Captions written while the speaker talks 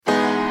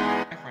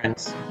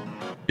friends.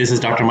 This is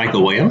Dr.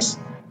 Michael Williams,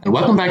 and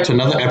welcome back to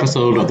another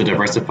episode of the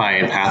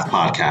Diversify Path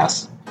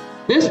podcast.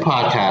 This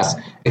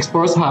podcast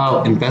explores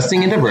how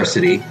investing in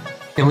diversity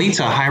can lead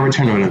to a high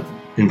return on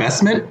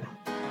investment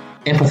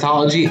in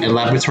pathology and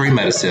laboratory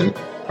medicine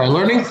by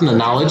learning from the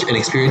knowledge and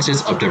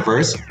experiences of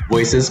diverse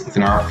voices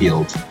within our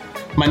field.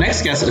 My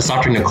next guest is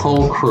Dr.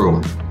 Nicole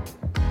Croom.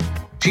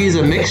 She is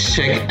a mixed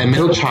chick and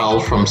middle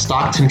child from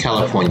Stockton,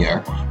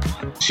 California.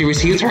 She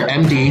received her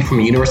MD from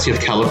the University of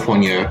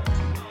California,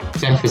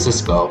 San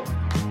Francisco,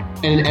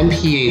 and an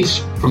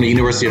MPH from the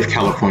University of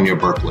California,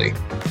 Berkeley.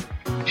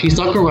 She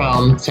stuck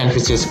around San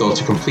Francisco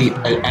to complete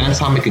an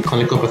anatomic and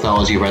clinical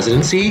pathology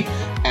residency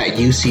at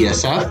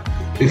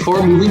UCSF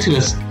before moving to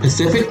the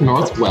Pacific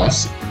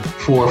Northwest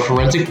for a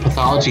forensic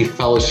pathology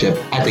fellowship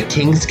at the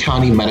Kings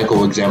County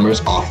Medical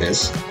Examiner's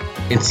Office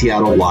in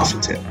Seattle,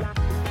 Washington.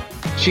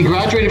 She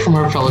graduated from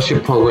her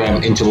fellowship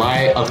program in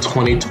July of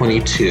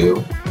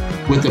 2022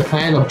 with the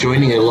plan of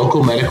joining a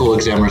local medical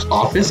examiner's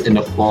office in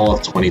the fall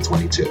of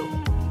 2022.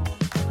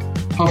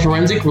 Her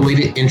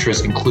forensic-related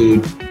interests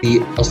include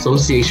the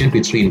association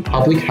between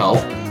public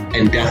health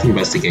and death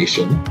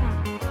investigation,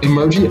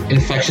 emergent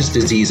infectious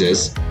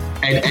diseases,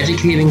 and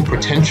educating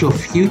potential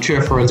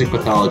future forensic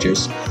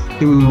pathologists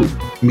through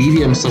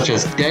mediums such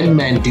as Dead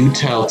Men Do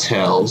Tell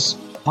Tales,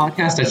 a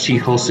podcast that she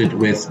hosted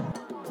with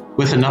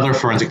another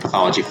forensic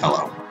pathology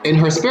fellow. In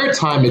her spare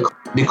time,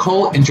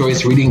 Nicole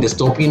enjoys reading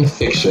dystopian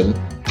fiction,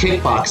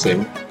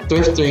 kickboxing,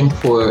 thrifting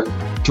for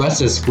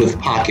dresses with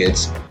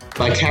pockets,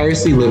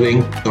 vicariously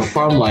living the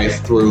farm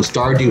life through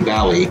Stardew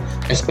Valley,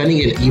 and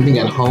spending an evening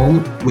at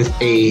home with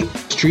a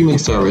streaming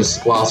service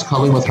whilst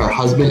cuddling with her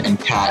husband and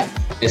cat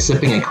and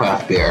sipping a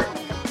craft beer.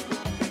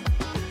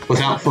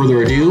 Without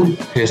further ado,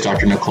 here's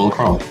Dr. Nicole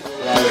Croom.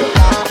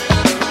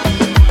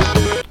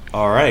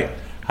 All right.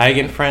 Hi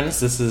again, friends.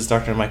 This is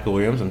Dr. Michael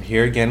Williams. I'm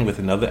here again with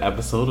another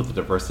episode of the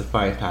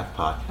Diversify Path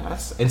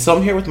podcast. And so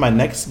I'm here with my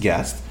next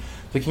guest.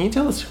 So can you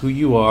tell us who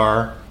you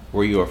are,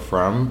 where you are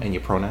from, and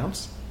your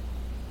pronouns?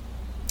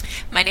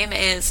 My name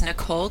is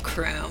Nicole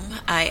Croom.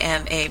 I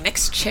am a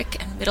mixed chick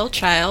and middle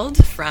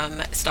child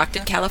from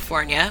Stockton,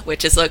 California,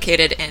 which is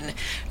located in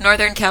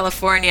Northern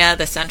California,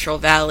 the Central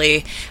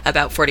Valley,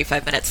 about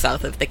 45 minutes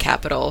south of the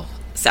capital,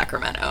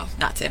 Sacramento.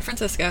 Not San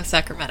Francisco,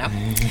 Sacramento.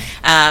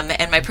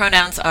 And my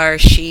pronouns are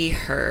she,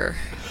 her.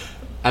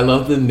 I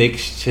love the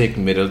mixed chick,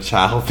 middle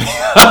child.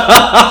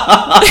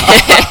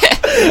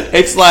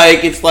 It's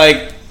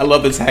like, I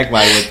love the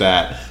tagline with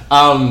that.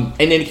 And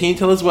then can you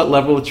tell us what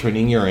level of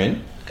training you're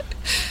in?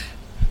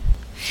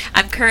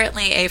 I'm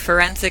currently a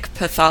forensic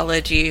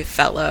pathology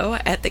fellow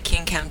at the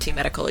King County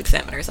Medical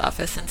Examiner's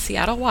Office in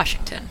Seattle,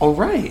 Washington. All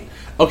right.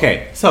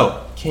 Okay,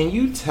 so can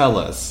you tell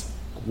us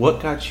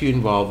what got you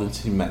involved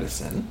into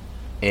medicine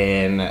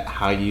and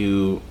how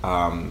you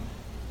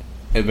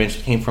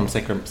eventually came from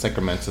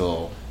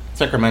Sacramento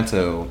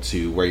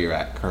to where you're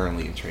at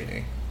currently in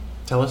training?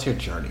 Tell us your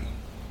journey.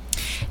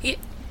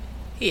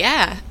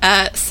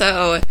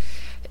 So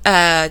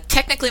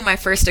technically my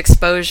first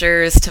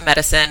exposures to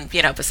medicine,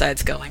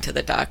 besides going to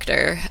the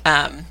doctor,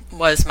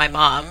 was my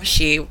mom.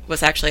 She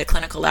was actually a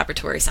clinical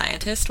laboratory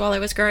scientist while I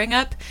was growing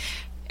up.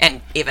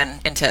 And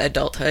even into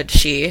adulthood,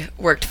 she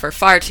worked for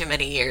far too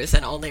many years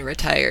and only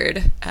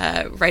retired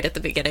right at the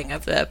beginning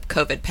of the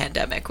COVID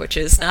pandemic, which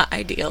is not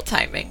ideal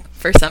timing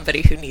for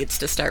somebody who needs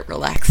to start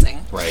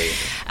relaxing. Right.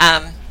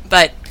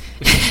 But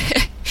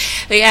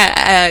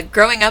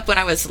growing up when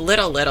I was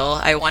little,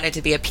 I wanted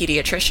to be a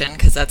pediatrician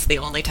because that's the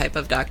only type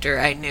of doctor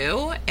I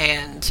knew.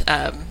 And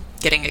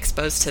getting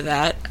exposed to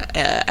that,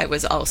 I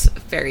was also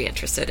very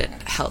interested in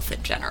health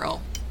in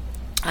general.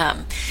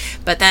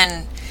 But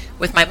then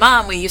with my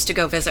mom, we used to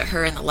go visit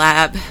her in the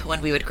lab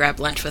when we would grab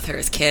lunch with her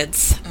as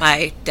kids.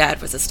 My dad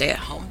was a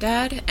stay-at-home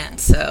dad, and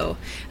so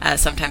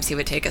sometimes he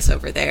would take us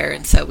over there,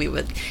 and so we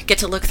would get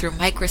to look through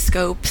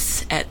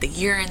microscopes at the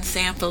urine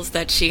samples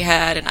that she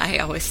had, and I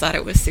always thought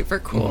it was super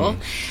cool.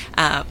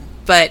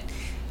 But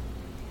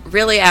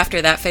really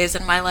after that phase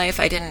in my life,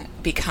 I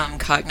didn't become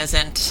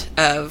cognizant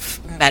of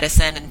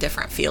medicine and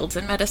different fields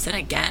in medicine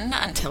again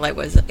until I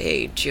was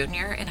a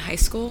junior in high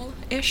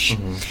school-ish.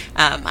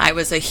 I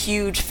was a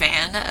huge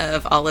fan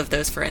of all of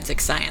those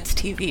forensic science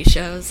TV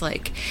shows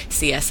like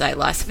CSI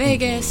Las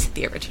Vegas,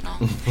 the original,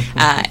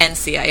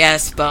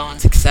 NCIS,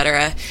 Bones,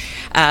 etc.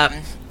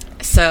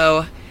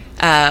 So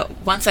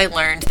once I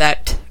learned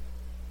that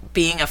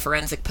being a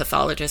forensic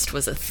pathologist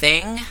was a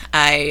thing,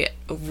 I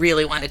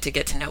really wanted to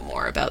get to know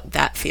more about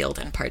that field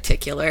in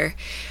particular.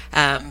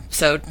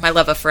 So my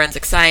love of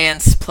forensic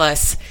science,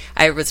 plus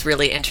I was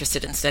really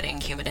interested in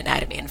studying human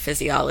anatomy and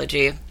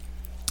physiology.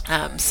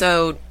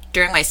 So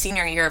during my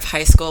senior year of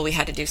high school, we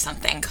had to do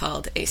something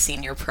called a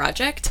senior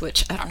project,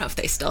 which I don't know if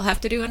they still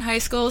have to do in high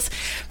schools,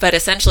 but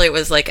essentially it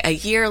was like a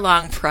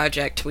year-long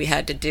project we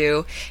had to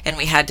do, and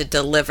we had to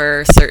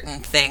deliver certain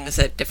things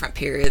at different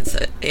periods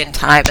in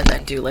time, and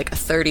then do like a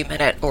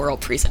 30-minute oral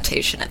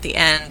presentation at the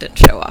end, and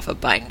show off a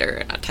binder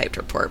and a typed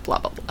report, blah,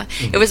 blah, blah.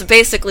 It was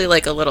basically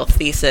like a little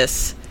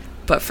thesis,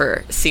 but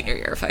for senior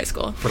year of high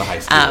school. For the high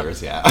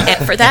schoolers, yeah.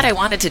 And for that, I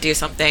wanted to do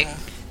something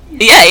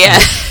Yeah.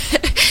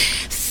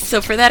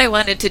 So for that, I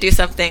wanted to do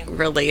something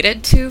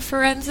related to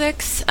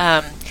forensics.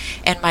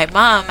 And my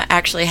mom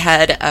actually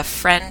had a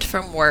friend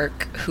from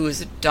work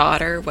whose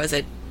daughter was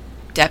a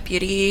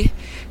deputy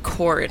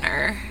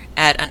coroner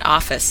at an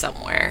office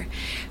somewhere.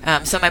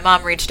 So my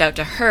mom reached out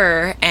to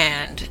her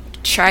and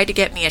tried to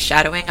get me a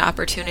shadowing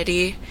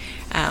opportunity.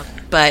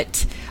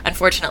 But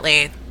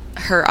unfortunately,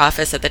 her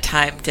office at the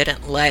time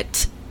didn't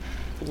let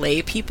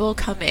lay people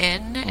come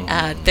in.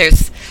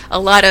 There's a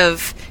lot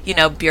of,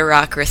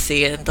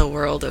 bureaucracy in the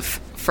world of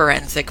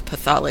forensic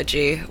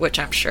pathology, which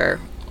I'm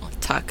sure we'll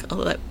talk a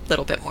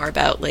little bit more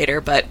about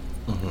later. But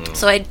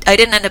so I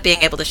didn't end up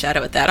being able to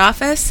shadow at that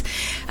office,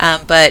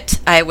 but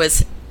I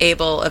was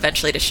able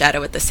eventually to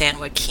shadow at the San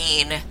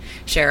Joaquin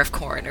Sheriff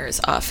Coroner's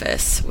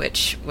office,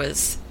 which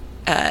was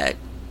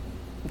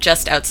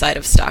just outside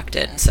of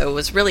Stockton, so it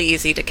was really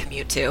easy to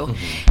commute to.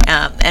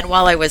 And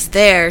while I was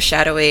there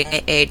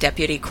shadowing a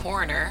deputy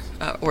coroner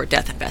or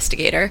death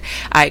investigator,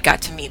 I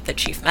got to meet the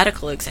chief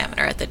medical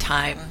examiner at the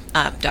time,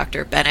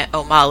 Dr. Bennett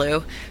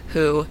Omalu,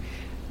 who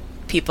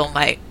people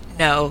might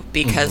know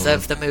because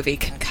of the movie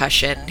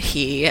Concussion.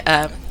 He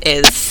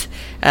is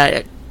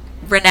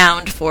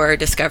renowned for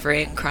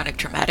discovering chronic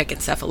traumatic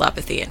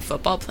encephalopathy in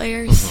football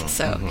players.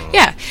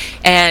 Yeah.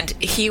 And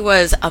he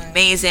was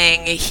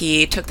amazing.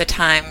 He took the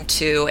time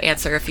to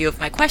answer a few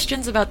of my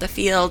questions about the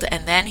field,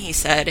 and then he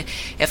said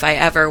if I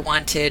ever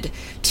wanted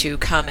to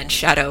come and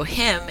shadow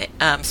him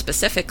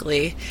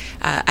specifically,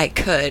 I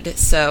could.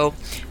 So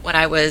when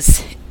I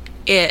was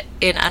in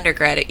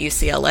undergrad at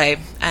UCLA,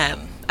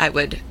 I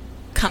would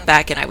come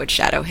back and I would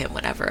shadow him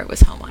whenever I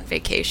was home on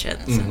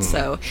vacations. And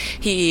so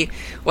he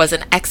was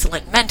an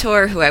excellent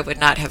mentor who I would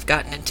not have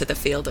gotten into the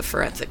field of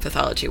forensic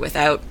pathology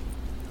without.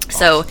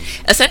 So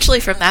essentially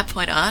from that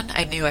point on,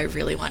 I knew I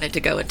really wanted to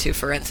go into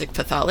forensic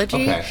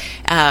pathology.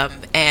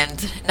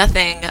 And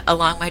nothing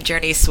along my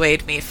journey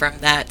swayed me from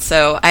that.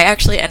 So I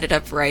actually ended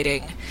up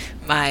writing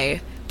my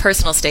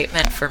personal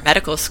statement for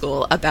medical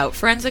school about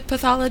forensic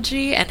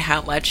pathology and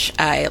how much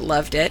I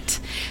loved it.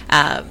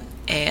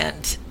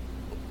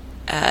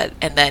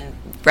 And then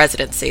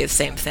residency, the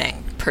same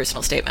thing.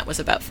 Personal statement was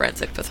about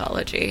forensic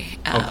pathology.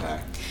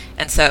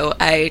 And so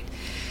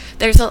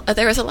there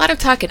was a lot of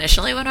talk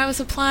initially when I was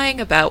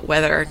applying about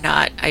whether or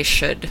not I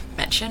should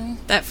mention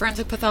that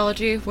forensic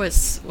pathology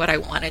was what I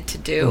wanted to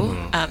do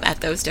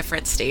at those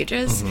different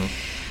stages.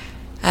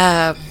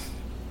 Because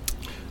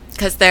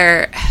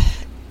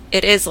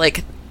it is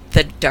like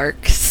the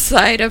dark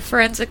side of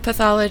forensic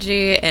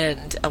pathology,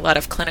 and a lot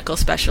of clinical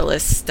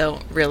specialists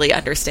don't really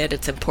understand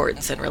its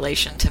importance in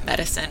relation to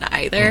medicine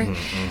either.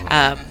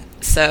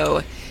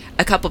 So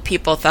a couple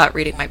people thought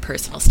reading my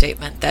personal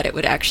statement that it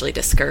would actually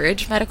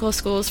discourage medical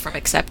schools from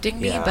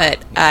accepting me,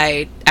 but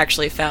I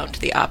actually found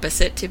the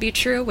opposite to be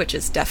true, which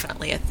is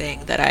definitely a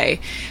thing that I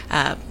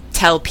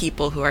tell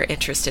people who are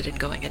interested in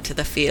going into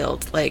the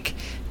field. Like,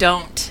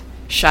 don't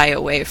shy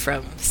away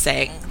from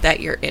saying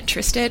that you're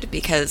interested,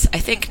 because I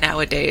think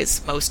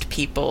nowadays most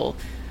people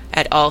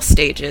at all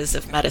stages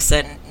of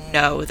medicine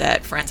know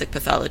that forensic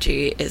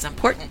pathology is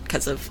important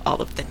because of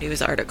all of the news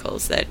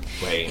articles that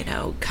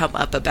come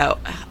up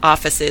about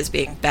offices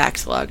being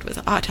backlogged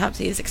with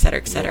autopsies, et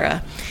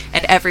cetera,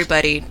 and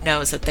everybody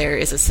knows that there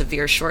is a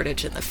severe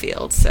shortage in the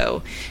field,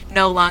 so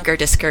no longer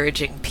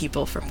discouraging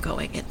people from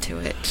going into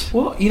it.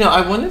 Well,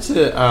 I wanted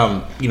to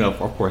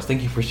of course,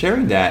 thank you for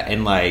sharing that,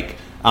 and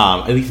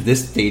at least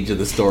this stage of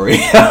the story.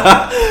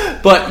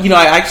 But,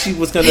 I actually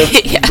was going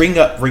to bring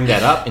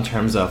that up in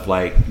terms of,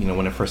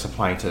 when I first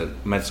applying to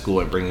med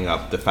school and bringing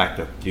up the fact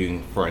of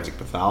doing forensic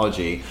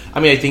pathology. I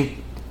mean, I think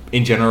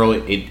in general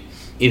it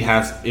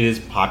is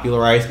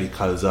popularized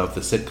because of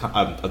the sitcom,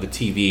 of the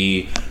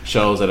TV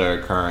shows that are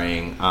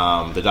occurring,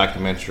 the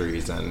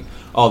documentaries and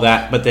all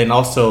that. But then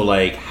also,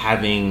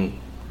 having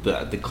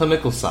the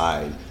clinical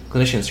side,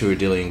 clinicians who are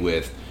dealing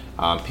with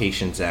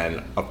patients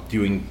and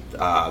doing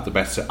the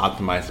best to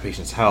optimize the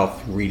patient's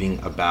health, reading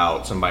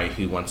about somebody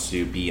who wants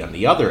to be on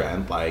the other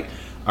end,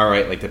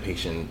 the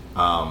patient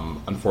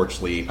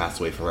unfortunately passed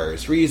away for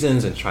various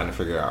reasons and trying to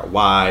figure out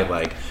why,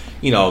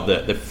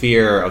 the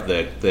fear of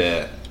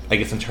the I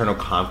guess internal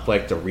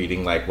conflict of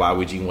reading, why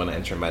would you want to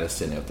enter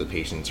medicine if the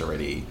patient's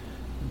already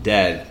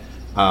dead,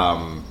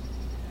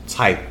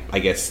 type, I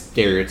guess,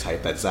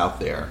 stereotype that's out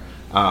there.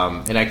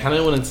 And I kind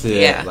of wanted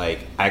to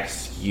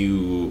ask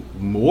you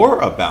more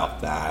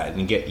about that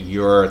and get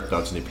your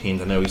thoughts and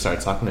opinions. I know we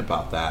started talking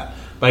about that,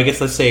 but I guess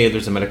let's say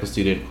there's a medical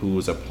student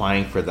who's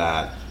applying for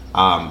that.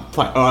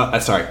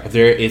 If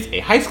there is a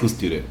high school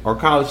student or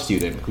college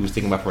student who's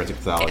thinking about forensic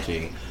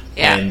pathology,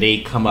 and they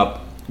come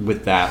up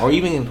with that, or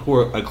even who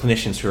are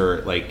clinicians who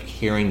are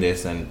hearing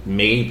this and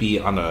maybe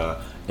on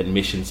a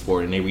admissions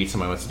board and they read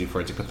somebody wants to do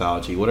forensic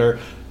pathology, what are,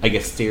 I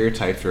guess,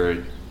 stereotypes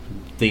or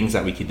things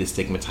that we could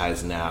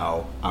destigmatize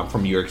now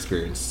from your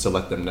experience to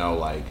let them know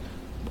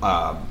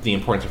the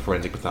importance of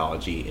forensic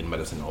pathology in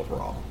medicine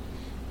overall?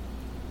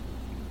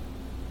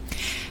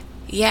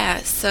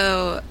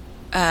 So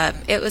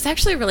it was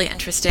actually really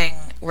interesting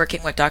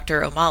working with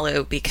Dr.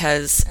 Omalu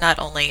because not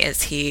only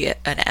is he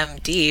an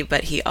MD,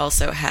 but he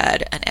also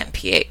had an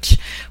MPH,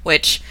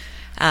 which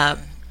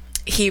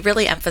he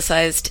really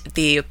emphasized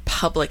the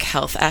public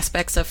health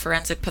aspects of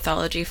forensic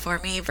pathology for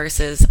me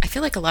versus I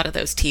feel like a lot of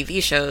those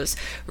TV shows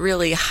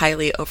really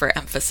highly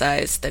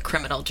overemphasize the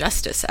criminal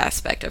justice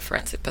aspect of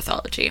forensic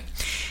pathology.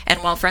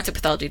 And while forensic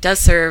pathology does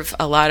serve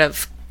a lot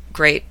of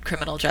great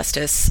criminal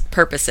justice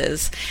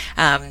purposes,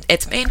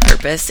 its main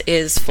purpose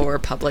is for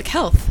public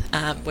health,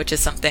 which is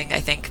something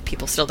I think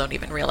people still don't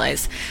even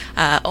realize.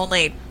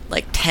 Only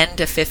like 10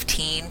 to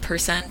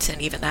 15%,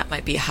 and even that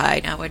might be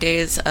high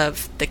nowadays,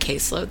 of the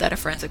caseload that a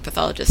forensic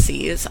pathologist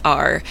sees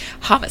are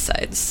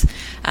homicides.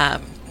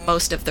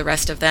 Most of the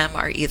rest of them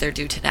are either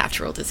due to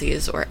natural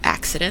disease or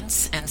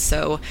accidents, and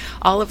so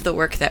all of the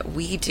work that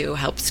we do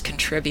helps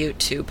contribute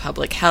to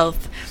public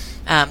health,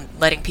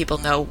 letting people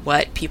know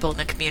what people in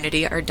the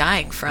community are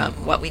dying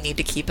from, what we need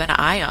to keep an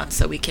eye on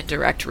so we can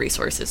direct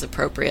resources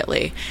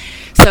appropriately.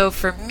 So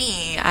for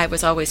me, I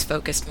was always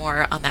focused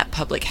more on that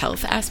public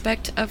health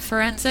aspect of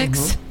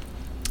forensics.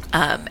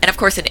 And of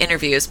course, in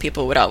interviews,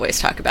 people would always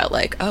talk about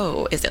like,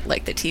 oh, is it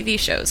like the TV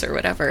shows or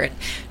whatever? And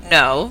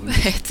no,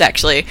 it's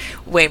actually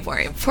way more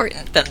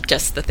important than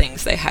just the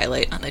things they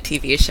highlight on the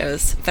TV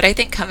shows. But I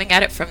think coming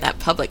at it from that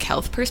public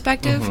health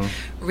perspective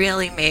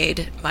really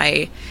made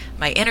my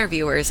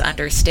interviewers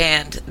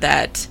understand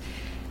that,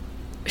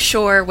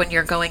 sure, when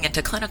you're going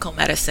into clinical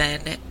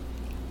medicine,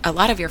 a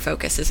lot of your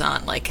focus is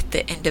on like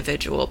the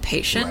individual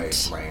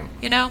patient, right.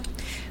 you know?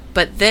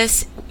 But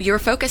this, you're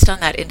focused on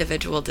that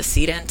individual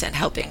decedent and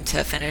helping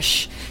to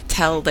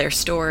tell their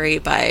story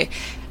by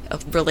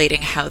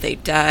relating how they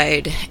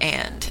died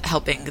and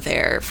helping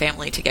their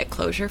family to get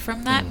closure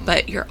from that.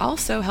 But you're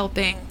also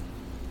helping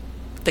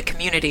the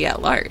community at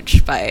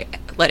large by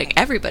letting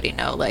everybody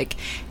know, like,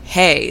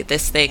 hey,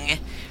 this thing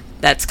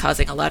that's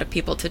causing a lot of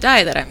people to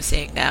die that I'm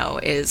seeing now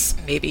is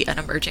maybe an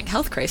emerging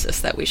health crisis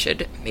that we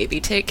should maybe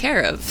take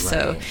care of.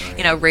 So,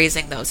 you know,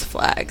 raising those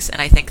flags.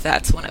 And I think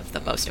that's one of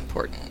the most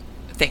important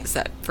things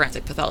that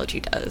forensic pathology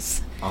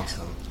does.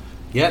 Awesome.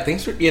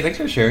 Thanks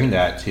for sharing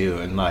that too,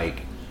 and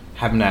like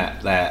having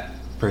that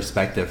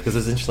perspective, because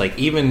it's interesting. Like,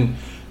 even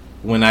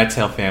when I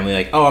tell family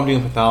like, oh, I'm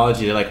doing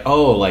pathology, they're like,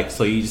 oh, like,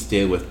 so you just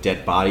deal with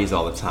dead bodies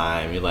all the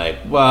time. You're like,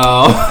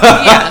 well,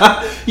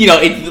 you know,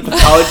 the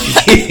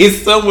pathology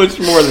is so much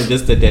more than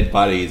just the dead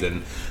bodies.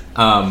 And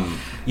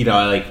you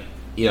know,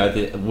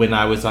 when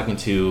I was talking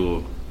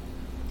to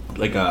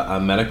like a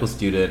medical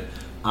student,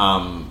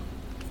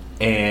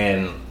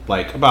 and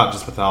like about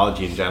just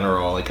pathology in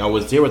general, like I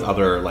was there with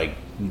other like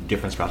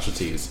different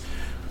specialties,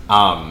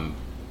 and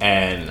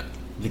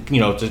you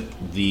know,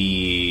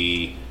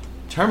 the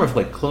term of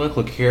like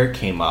clinical care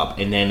came up,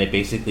 and then it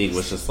basically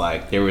was just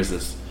like there was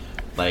this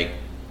like,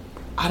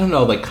 I don't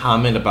know, like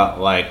comment about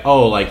like,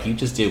 oh, like you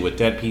just deal with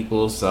dead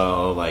people,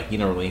 so like you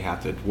don't really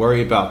have to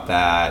worry about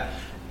that.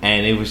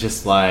 And it was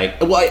just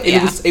like, well,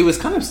 it was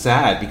kind of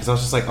sad, because I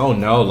was just like, oh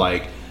no,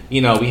 like,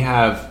 you know, we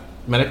have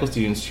medical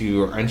students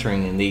who are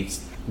entering, and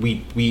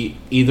we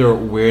either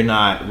we're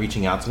not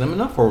reaching out to them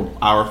enough, or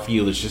our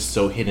field is just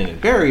so hidden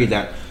and buried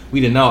that we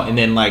didn't know. And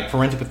then like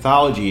forensic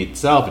pathology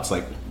itself, it's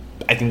like,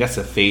 I think that's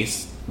the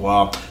face.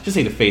 Well, just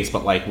say the face,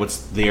 but like what's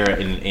there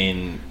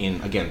in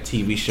again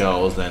TV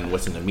shows and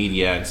what's in the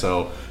media, and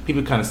so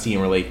people kind of see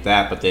and relate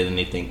that, but then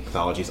they think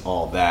pathology is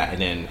all that,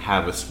 and then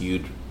have a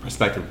skewed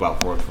perspective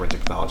about what forensic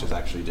pathologists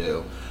actually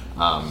do.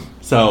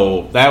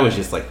 So that was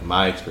just like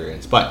my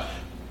experience, but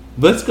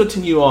let's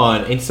continue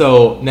on. And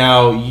so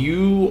now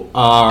you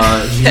are,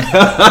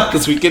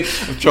 because we could,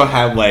 I'm sure,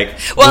 have like.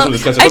 Well, I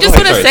just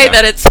want to say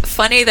that it's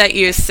funny that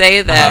you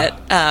say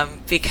that,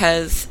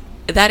 because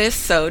that is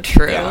so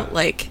true. Yeah.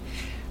 Like,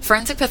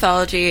 forensic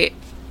pathology,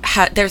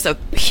 there's a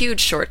huge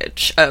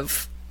shortage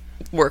of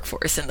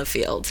workforce in the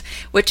field,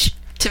 which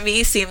to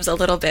me seems a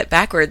little bit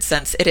backwards,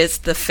 since it is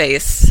the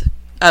face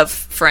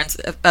of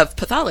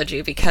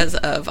pathology because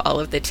of all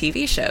of the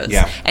TV shows.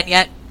 Yeah. And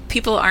yet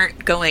people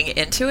aren't going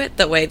into it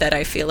the way that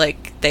I feel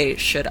like they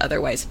should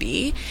otherwise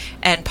be.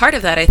 And part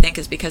of that, I think,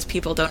 is because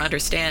people don't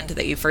understand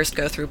that you first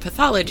go through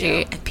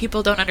pathology, and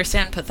people don't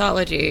understand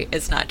pathology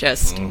is not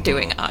just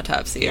doing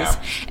autopsies.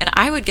 Yeah. And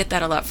I would get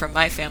that a lot from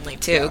my family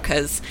too,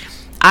 because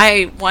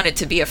I wanted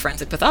to be a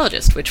forensic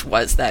pathologist, which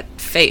was that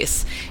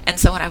face. And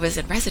so when I was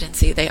in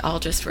residency, they all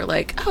just were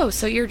like, oh,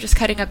 so you're just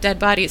cutting up dead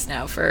bodies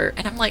now for...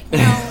 And I'm like,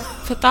 no,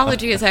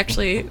 pathology is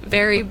actually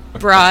very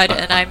broad,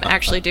 and I'm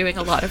actually doing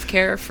a lot of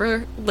care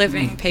for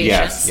living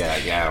patients.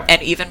 Yes, yeah.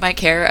 And even my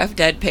care of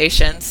dead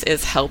patients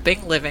is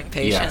helping living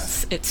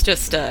patients. Yes. It's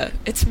just,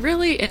 it's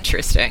really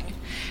interesting.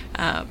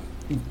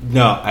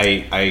 No,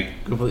 I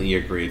completely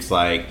agree. It's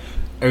like,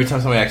 every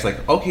time somebody asks,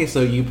 like, okay, so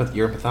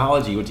you're in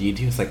pathology, what do you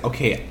do? It's like,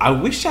 okay, I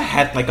wish I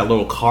had like a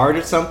little card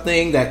or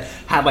something that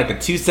had like a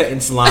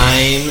 2-sentence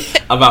line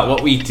about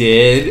what we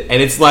did, and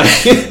it's like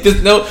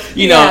there's no,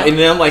 you know. And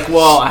then I'm like,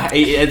 well,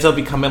 it ends up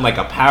becoming like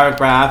a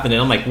paragraph, and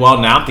then I'm like, well,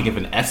 now I'm thinking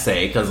of an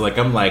essay, because like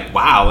I'm like,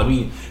 wow, let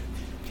me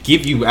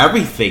give you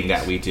everything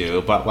that we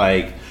do. But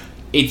like,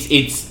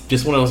 it's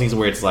just one of those things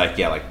where it's like,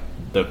 yeah, like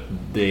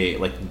the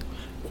like,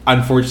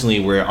 unfortunately,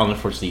 we're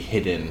unfortunately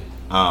hidden,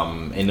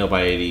 and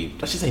nobody,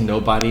 I should say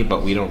nobody,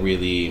 but we don't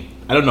really,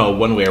 I don't know,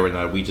 one way or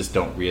another, we just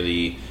don't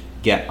really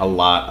get a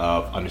lot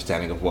of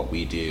understanding of what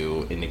we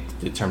do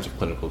in terms of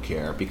clinical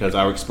care, because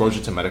our exposure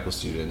to medical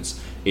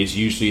students is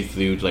usually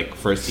through like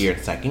first year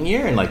and second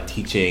year, and like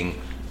teaching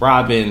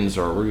Robbins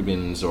or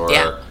Rubens or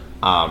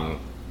like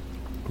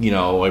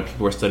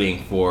people are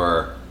studying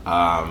for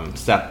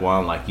step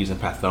one, like using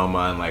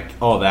pathoma and like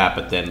all that,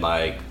 but then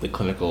like the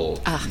clinical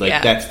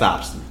that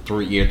stops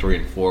year 3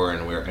 and 4,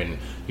 and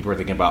people are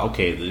thinking about,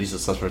 okay, these are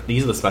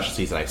the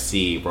specialties that I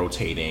see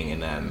rotating,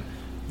 and then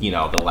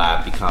the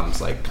lab becomes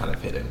like kind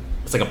of hidden.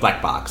 It's like a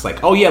black box.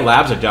 Like, oh yeah,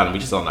 labs are done. We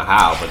just don't know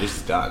how, but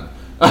it's done.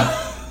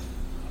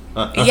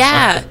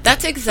 Yeah,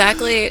 that's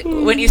exactly,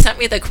 when you sent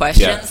me the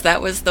questions,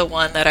 that was the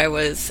one that I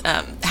was,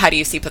 how do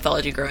you see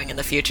pathology growing in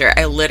the future?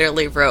 I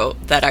literally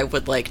wrote that I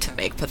would like to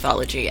make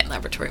pathology and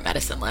laboratory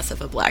medicine less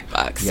of a black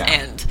box. Yeah.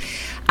 And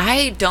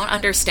I don't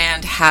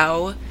understand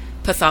how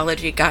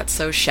pathology got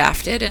so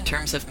shafted in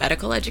terms of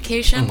medical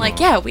education. Like,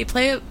 yeah, we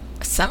play a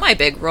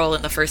semi-big role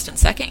in the first and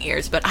second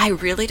years, but I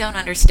really don't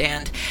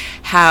understand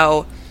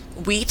how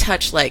we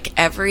touch like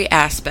every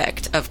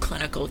aspect of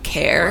clinical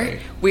care. Right.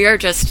 We are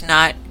just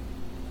not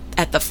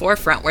at the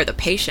forefront where the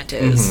patient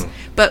is,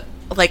 but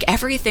like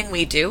everything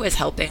we do is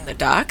helping the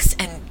docs,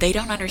 and they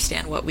don't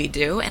understand what we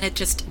do, and it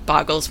just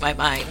boggles my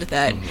mind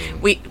that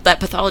that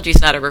pathology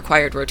is not a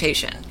required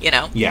rotation.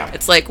 Yeah,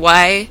 it's like,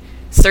 why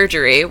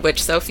surgery,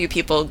 which so few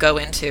people go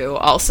into,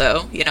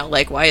 also,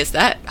 like, why is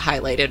that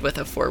highlighted with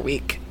a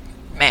 4-week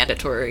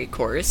mandatory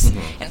course,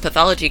 and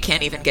pathology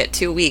can't even get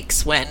 2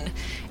 weeks when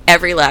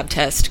every lab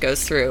test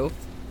goes through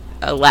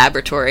a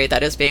laboratory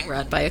that is being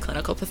run by a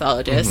clinical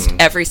pathologist.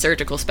 Every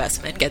surgical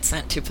specimen gets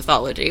sent to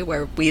pathology,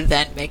 where we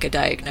then make a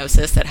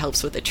diagnosis that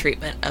helps with the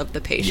treatment of the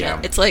patient.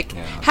 Yeah. It's like,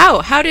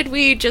 how did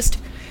we just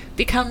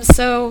become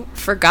so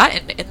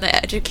forgotten in the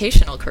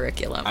educational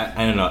curriculum?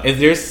 I don't know. If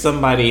there's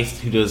somebody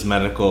who does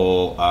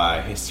medical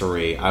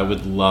history, I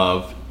would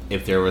love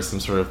if there was some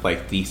sort of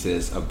like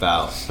thesis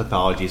about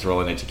pathology's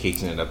role in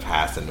education in the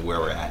past and where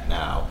we're at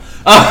now.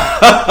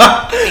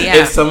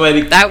 If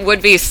somebody, that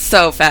would be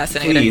so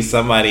fascinating. Please,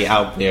 somebody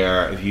out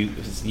there, if you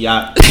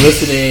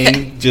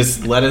listening,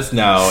 just let us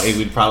know. It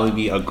would probably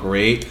be a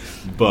great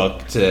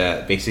book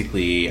to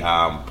basically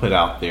put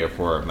out there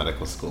for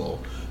medical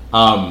school,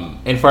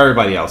 and for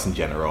everybody else in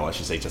general. I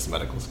should say just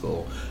medical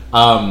school.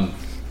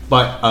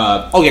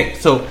 Okay,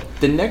 so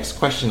the next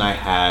question I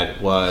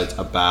had was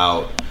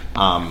about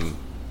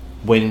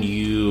when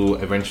you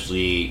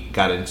eventually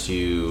got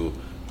into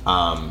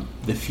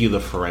the field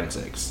of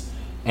forensics.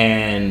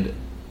 And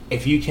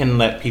if you can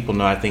let people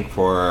know, I think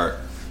for,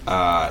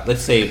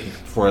 let's say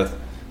for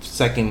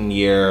second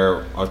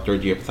year or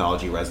third year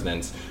pathology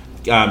residents,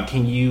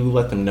 can you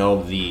let them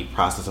know the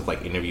process of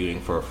like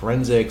interviewing for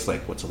forensics,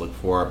 like what to look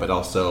for, but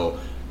also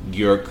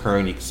your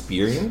current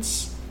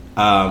experience,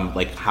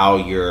 like how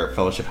your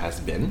fellowship has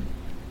been?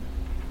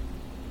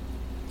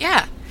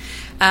 Yeah.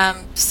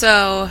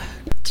 So,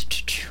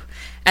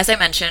 as I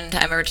mentioned,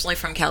 I'm originally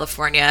from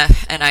California,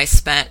 and I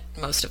spent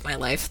most of my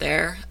life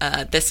there.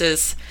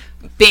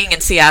 Being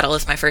in Seattle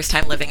is my first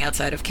time living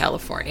outside of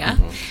California.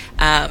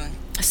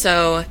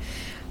 So,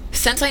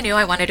 since I knew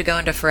I wanted to go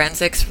into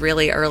forensics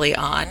really early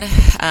on,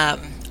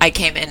 I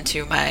came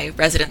into my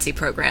residency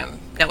program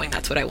knowing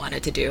that's what I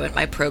wanted to do, and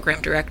my program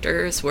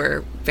directors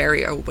were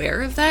very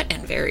aware of that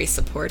and very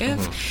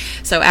supportive.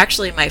 So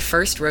actually my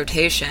first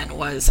rotation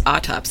was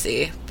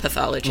autopsy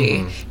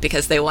pathology,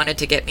 because they wanted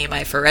to get me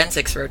my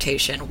forensics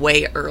rotation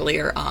way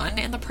earlier on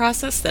in the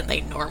process than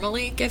they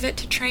normally give it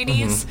to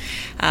trainees.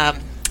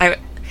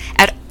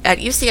 At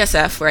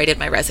UCSF, where I did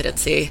my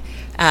residency,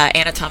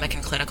 anatomic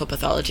and clinical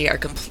pathology are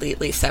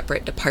completely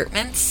separate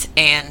departments,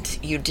 and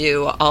you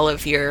do all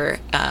of your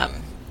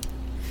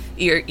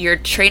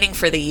training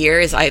for the year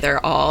is either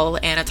all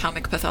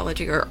anatomic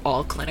pathology or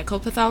all clinical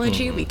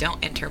pathology. We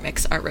don't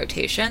intermix our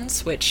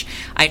rotations, which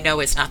I know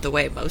is not the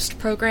way most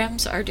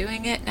programs are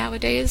doing it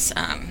nowadays.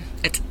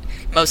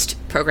 Most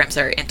programs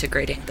are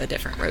integrating the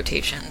different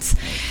rotations.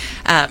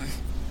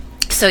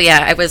 So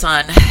yeah, I was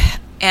on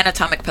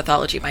anatomic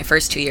pathology my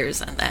first 2 years,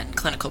 and then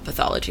clinical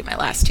pathology my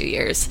last 2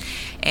 years.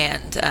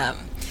 And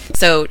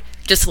so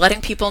just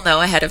letting people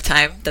know ahead of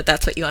time that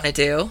that's what you want to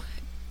do.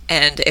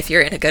 And if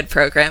you're in a good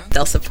program,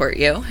 they'll support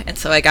you. And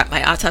so I got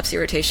my autopsy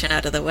rotation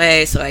out of the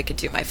way so I could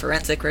do my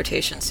forensic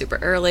rotation super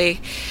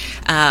early.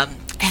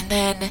 And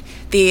then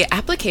the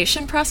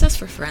application process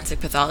for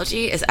forensic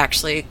pathology is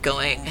actually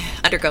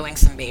undergoing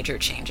some major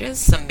changes,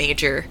 some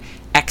major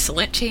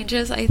excellent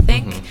changes, I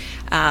think.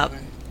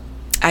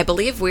 I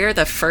believe we're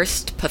the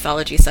first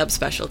pathology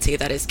subspecialty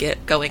that is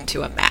going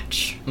to a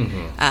match.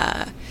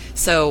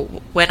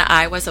 So when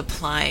I was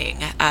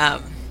applying,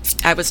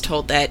 I was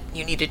told that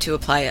you needed to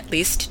apply at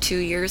least 2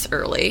 years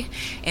early,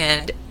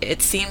 and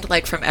it seemed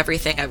like from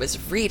everything I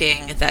was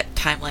reading, that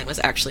timeline was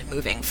actually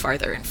moving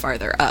farther and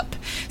farther up.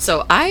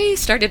 So I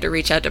started to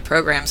reach out to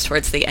programs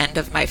towards the end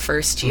of my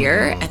first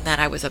year, and then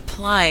I was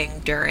applying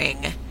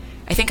during,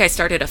 I think I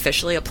started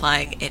officially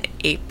applying in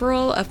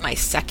April of my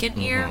second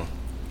year.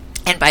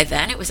 And by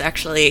then it was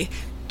actually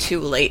too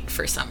late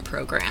for some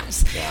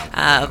programs.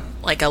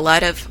 Like a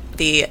lot of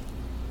the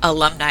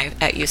alumni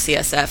at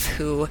UCSF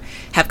who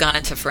have gone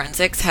into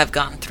forensics have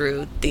gone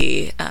through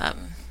the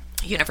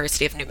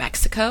University of New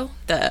Mexico,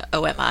 the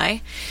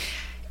OMI.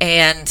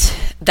 And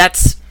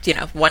that's,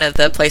 one of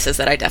the places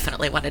that I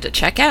definitely wanted to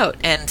check out.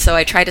 And so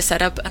I tried to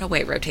set up an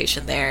away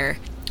rotation there,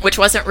 which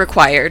wasn't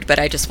required, but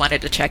I just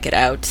wanted to check it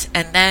out.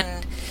 And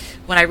then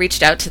when I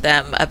reached out to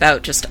them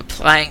about just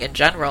applying in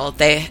general,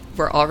 they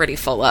were already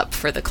full up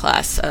for the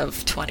class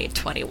of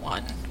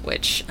 2021,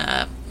 which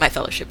my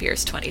fellowship year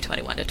is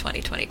 2021 to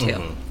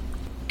 2022.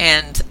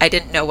 And I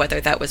didn't know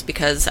whether that was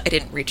because I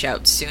didn't reach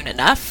out soon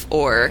enough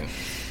or,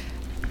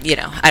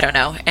 I don't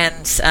know.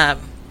 And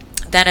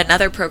then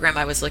another program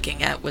I was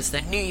looking at was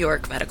the New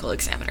York Medical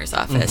Examiner's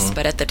Office.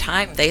 But at the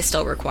time, they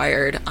still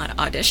required an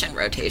audition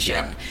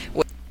rotation.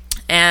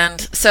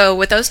 And so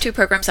with those two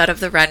programs out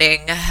of the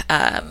running,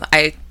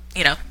 I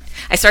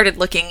started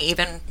looking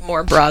even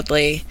more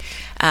broadly.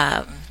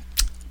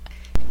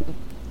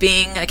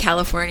 Being a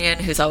Californian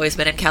who's always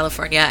been in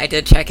California, I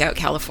did check out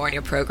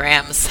California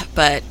programs.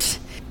 But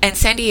in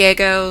San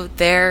Diego,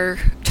 their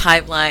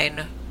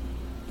timeline,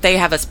 they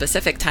have a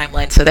specific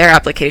timeline, so their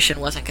application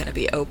wasn't going to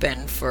be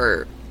open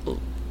for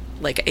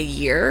like a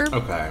year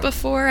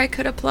before I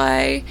could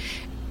apply.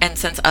 And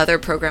since other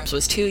programs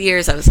was 2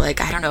 years, I was like,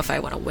 I don't know if I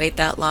want to wait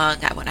that long.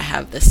 I want to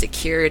have the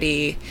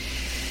security.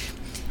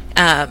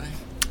 And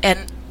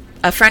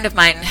a friend of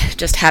mine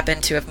just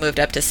happened to have moved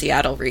up to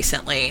Seattle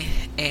recently.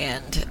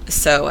 And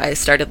so I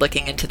started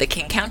looking into the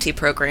King County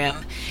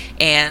program.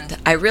 And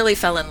I really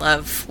fell in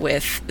love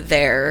with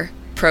their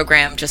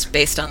program just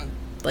based on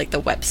like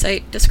the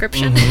website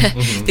description.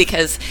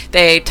 Because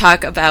they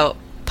talk about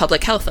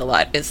public health a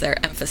lot is their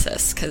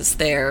emphasis, because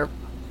their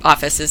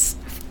office is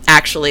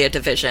actually a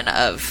division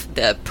of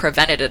the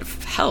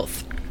preventative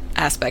health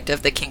aspect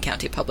of the King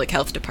County Public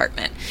Health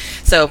Department.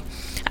 So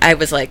I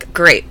was like,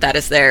 great, that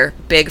is their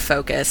big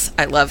focus.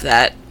 I love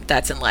that.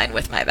 That's in line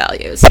with my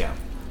values.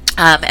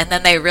 And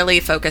then they really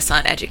focus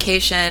on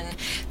education.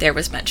 There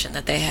was mention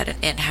that they had an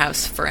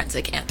in-house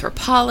forensic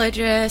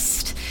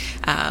anthropologist.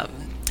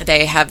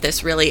 They have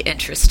this really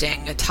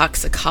interesting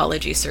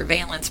toxicology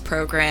surveillance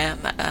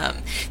program.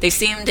 They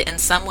seemed in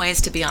some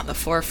ways to be on the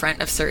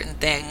forefront of certain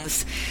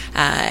things.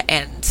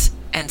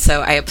 And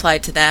so I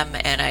applied to them,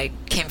 and I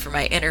came for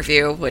my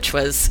interview, which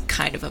was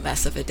kind of a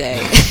mess of a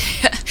day.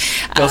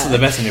 Those are the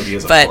best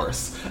interviews, of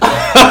course.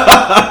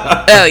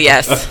 Oh,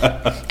 yes.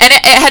 And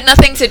it had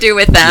nothing to do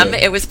with them.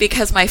 It was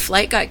because my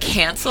flight got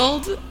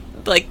canceled.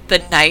 Like the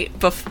night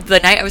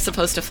I was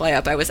supposed to fly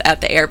up, I was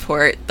at the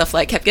airport. The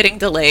flight kept getting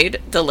delayed,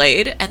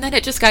 and then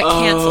it just got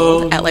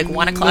canceled at like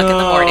 1 o'clock in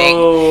the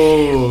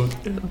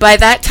morning. By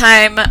that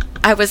time,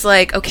 I was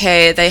like,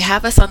 okay, they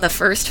have us on the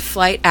first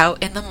flight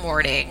out in the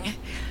morning.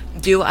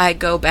 Do I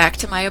go back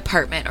to my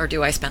apartment or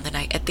do I spend the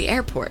night at the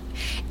airport?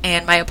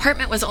 And my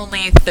apartment was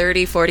only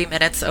 30-40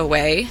 minutes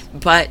away,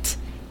 but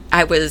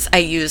I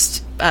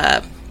used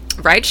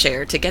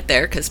rideshare to get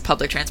there because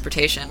public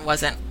transportation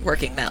wasn't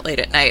working that late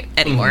at night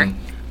anymore.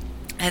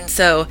 And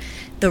so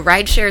the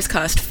ride shares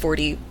cost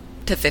 $40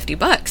 to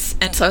 $50.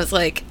 And so I was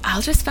like,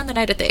 I'll just spend the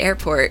night at the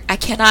airport. I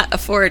cannot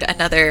afford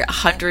another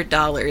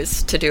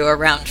 $100 to do a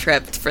round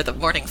trip for the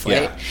morning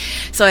flight.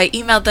 So I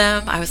emailed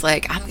them. I was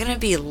like, I'm going to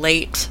be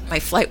late. My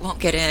flight won't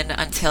get in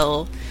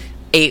until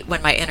 8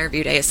 when my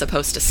interview day is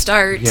supposed to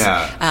start.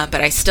 But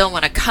I still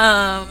want to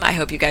come. I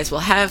hope you guys will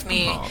have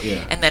me.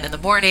 And then in the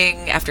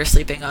morning, after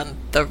sleeping on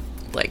the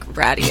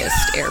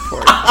rattiest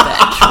airport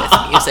bench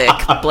with music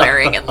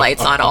blaring and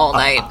lights on all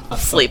night,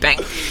 sleeping,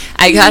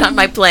 I got on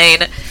my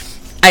plane.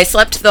 I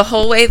slept the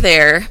whole way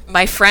there.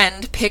 My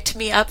friend picked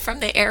me up from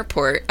the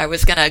airport. I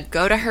was going to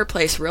go to her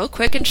place real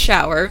quick and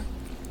shower.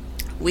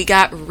 We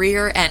got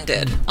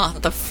rear-ended on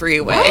the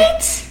freeway.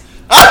 What?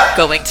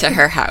 Going to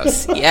her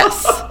house.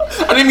 Yes.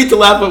 I didn't mean to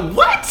laugh, but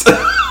what?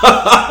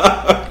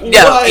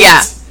 No, what?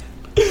 yeah.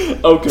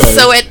 Okay.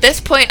 So at this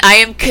point, I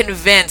am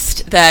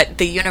convinced that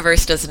the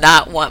universe does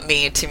not want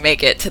me to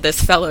make it to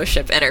this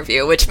fellowship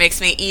interview, which makes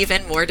me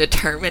even more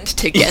determined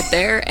to get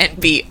there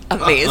and be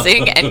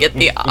amazing and get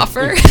the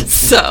offer.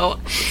 So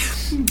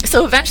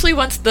eventually,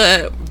 once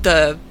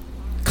the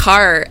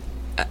car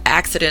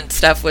accident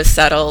stuff was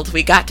settled,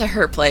 we got to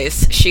her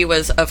place. She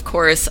was, of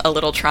course, a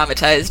little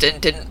traumatized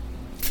and didn't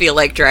feel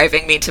like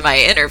driving me to my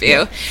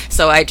interview.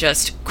 So I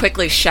just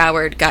quickly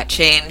showered, got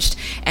changed,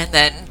 and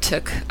then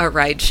took a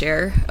ride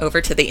share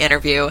over to the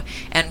interview.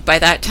 And by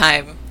that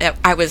time,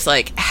 I was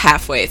like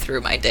halfway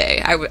through my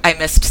day. I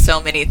missed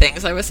so many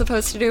things I was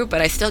supposed to do,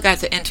 but I still got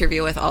to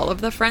interview with all of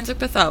the forensic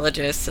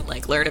pathologists and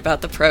learn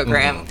about the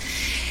program.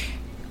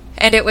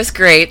 And it was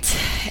great,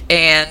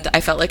 and I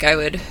felt like I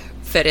would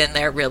fit in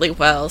there really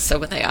well. So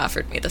when they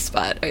offered me the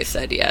spot, I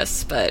said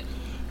yes. But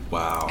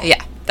wow.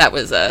 Yeah. that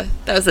was a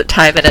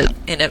time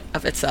in it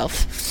of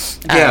itself.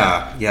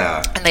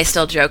 Yeah. And they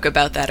still joke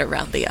about that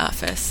around the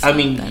office. I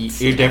mean,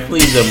 you're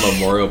definitely the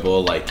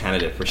memorable like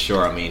candidate for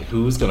sure. I mean,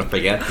 who's gonna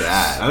forget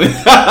that? I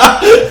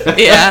mean,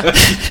 yeah.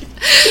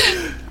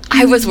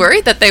 I was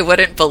worried that they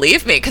wouldn't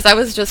believe me because I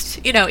was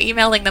just,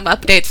 emailing them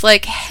updates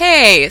like,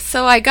 hey,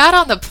 so I got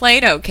on the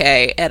plane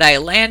okay and I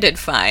landed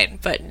fine,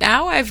 but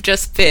now I've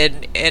just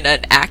been in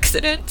an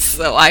accident,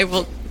 so I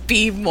will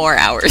be more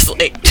hours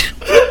late.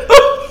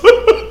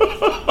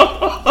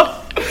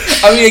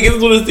 I mean, I guess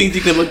it's one of those things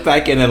you can look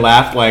back in and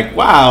laugh like,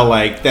 wow,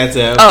 like that's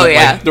a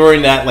yeah.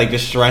 During that like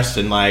distress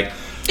and like,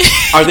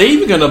 are they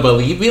even gonna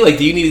believe me? Like,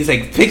 do you need to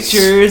take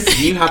pictures?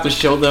 Do you have to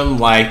show them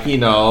like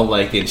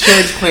like the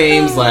insurance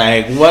claims?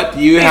 Like, what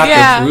do you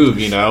have to prove?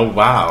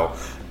 Wow.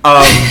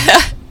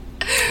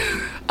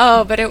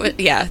 Oh, but it was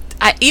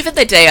even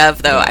the day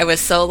of though, I was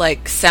so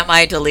like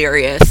semi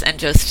delirious and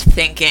just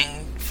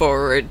thinking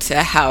forward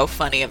to how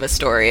funny of a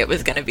story it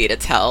was going to be to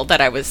tell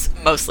that I was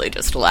mostly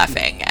just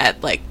laughing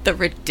at like the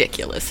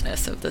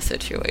ridiculousness of the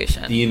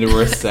situation. The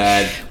universe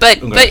said,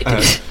 but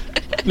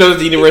no,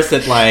 the universe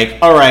said like,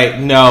 all right,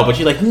 no, but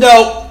you're like,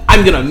 no,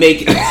 I'm gonna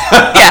make it.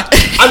 Yeah,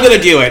 I'm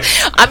gonna do it.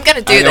 I'm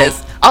gonna do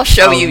this. I'll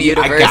show you,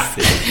 universe. I got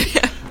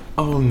this.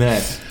 Oh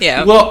man.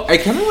 Yeah. Well, I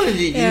kind of wanted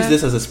to use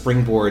this as a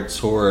springboard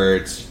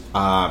towards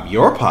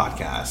your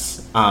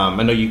podcast.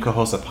 I know you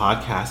co-host a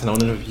podcast, and I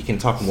wonder if you can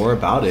talk more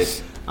about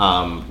it.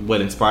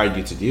 What inspired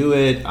you to do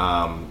it,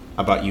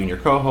 about you and your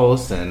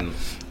co-host, and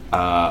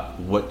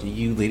what do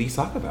you ladies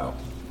talk about?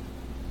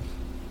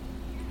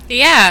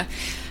 Yeah.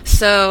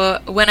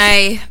 So when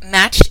I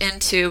matched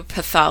into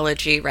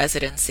pathology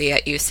residency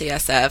at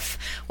UCSF,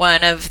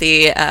 one of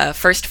the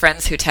first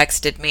friends who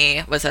texted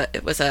me was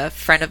a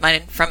friend of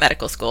mine from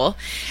medical school,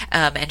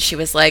 and she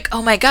was like,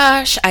 "Oh my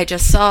gosh, I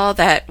just saw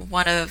that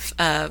one of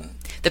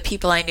the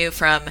people I knew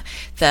from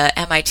the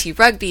MIT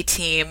rugby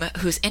team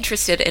who's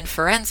interested in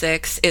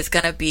forensics is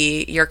going to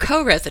be your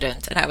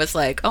co-resident." And I was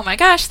like, oh my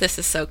gosh, this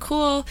is so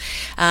cool.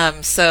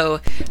 So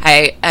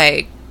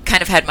I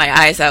kind of had my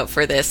eyes out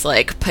for this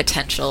like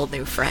potential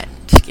new friend.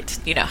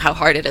 You know how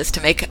hard it is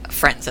to make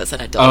friends as an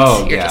adult.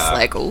 Oh, You're yeah. just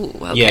like, ooh,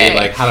 okay. Yeah,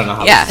 like, I don't know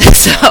how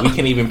so we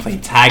can't even play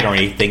tag or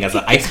anything as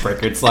an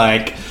icebreaker. It's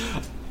like,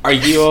 are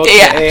you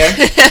okay?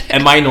 Yeah.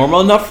 Am I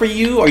normal enough for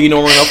you? Are you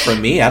normal enough for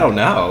me? I don't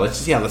know. Let's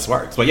just see how this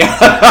works. But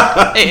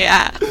yeah.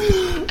 Yeah.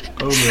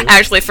 Oh,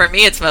 actually, for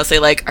me, it's mostly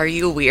like, are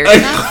you weird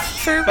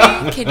enough for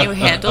me? Can you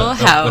handle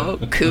how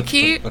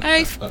kooky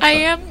I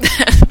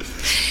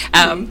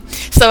am?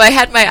 So I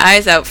had my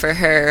eyes out for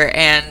her,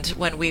 and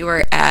when we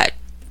were at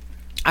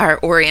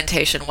our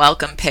orientation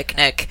welcome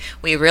picnic,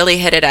 we really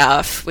hit it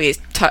off. We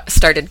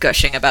started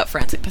gushing about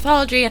forensic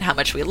pathology and how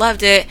much we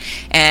loved it,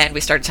 and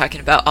we started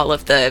talking about all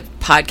of the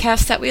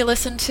podcasts that we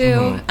listened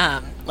to,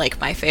 like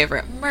My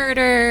Favorite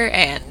Murder,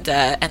 and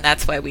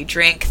That's Why We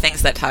Drink,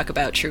 things that talk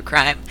about true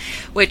crime,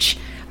 which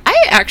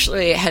I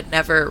actually had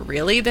never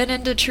really been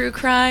into true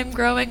crime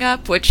growing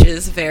up, which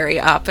is very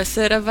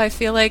opposite of, I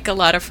feel like, a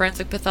lot of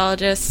forensic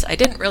pathologists. I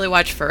didn't really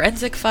watch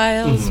Forensic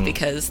Files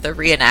because the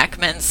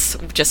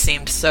reenactments just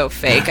seemed so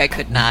fake. I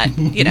could not,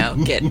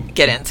 get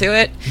into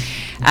it.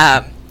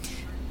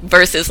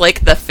 Versus,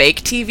 like, the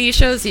fake TV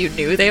shows, you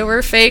knew they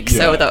were fake,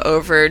 so the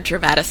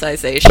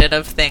over-dramatization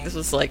of things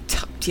was, like,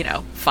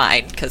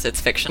 fine, because it's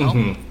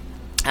fictional.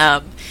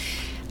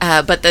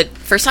 But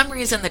for some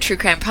reason, the true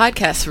crime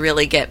podcasts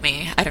really get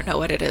me. I don't know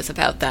what it is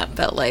about them,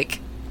 but like,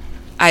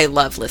 I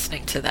love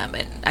listening to them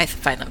and I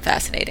find them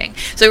fascinating.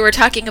 So we were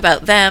talking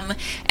about them,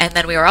 and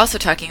then we were also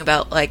talking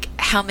about like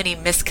how many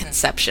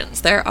misconceptions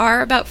there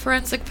are about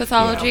forensic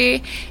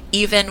pathology,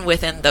 even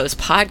within those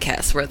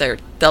podcasts where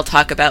they'll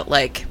talk about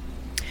like,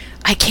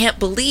 I can't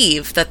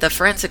believe that the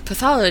forensic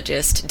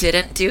pathologist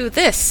didn't do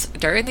this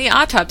during the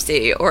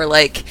autopsy, or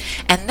like,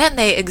 and then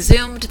they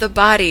exhumed the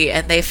body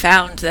and they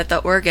found that the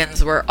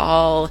organs were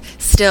all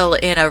still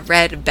in a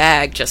red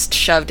bag just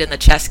shoved in the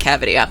chest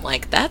cavity. I'm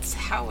like, that's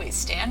how we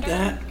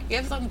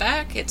give them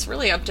back? It's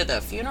really up to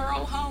the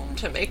funeral home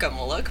to make them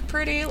look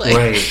pretty. Like,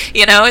 right.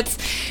 It's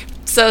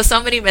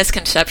so many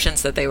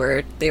misconceptions that they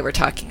were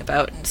talking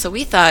about, and so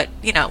we thought,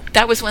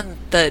 that was when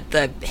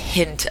the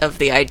hint of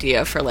the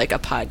idea for like a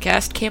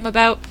podcast came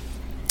about.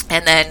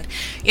 And then,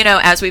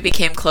 as we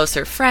became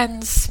closer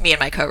friends, me and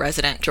my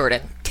co-resident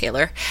Jordan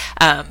Taylor,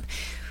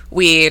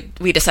 we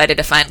decided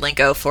to find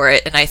lingo for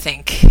it, and I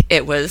think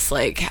it was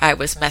like I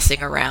was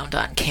messing around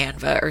on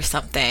Canva or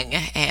something,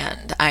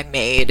 and I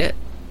made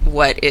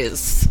what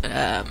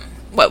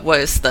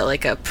was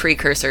a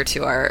precursor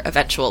to our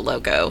eventual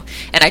logo,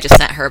 and I just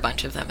sent her a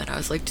bunch of them, and I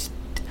was like,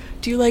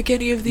 do you like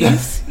any of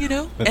these?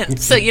 And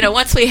so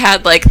once we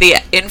had like the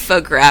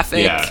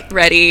infographic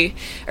ready,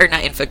 or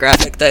not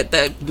infographic,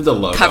 the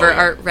logo, cover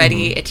art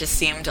ready, it just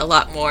seemed a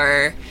lot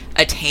more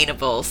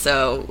attainable,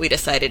 so we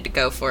decided to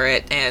go for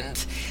it.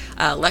 And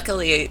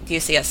luckily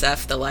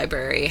UCSF, the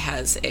library,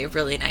 has a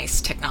really nice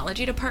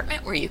technology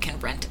department where you can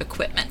rent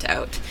equipment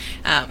out,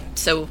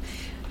 so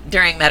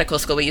during medical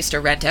school, we used to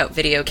rent out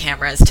video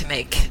cameras to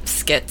make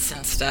skits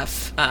and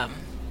stuff.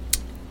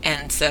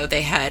 and so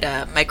they had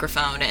a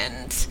microphone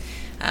and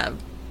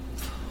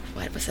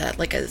what was that,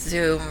 like a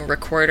Zoom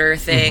recorder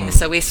thing.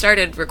 So we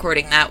started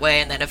recording that way,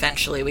 and then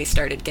eventually we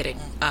started getting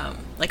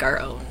like our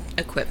own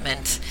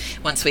equipment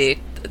once we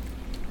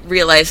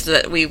realized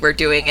that we were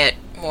doing it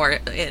more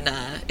in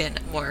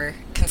more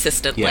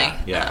consistently.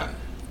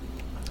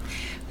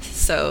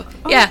 So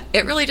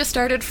it really just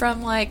started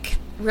from like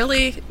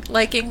really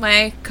liking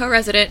my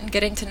co-resident and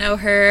getting to know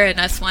her, and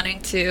us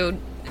wanting to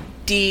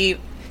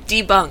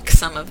debunk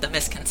some of the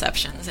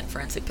misconceptions in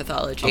forensic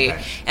pathology,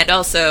 and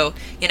also,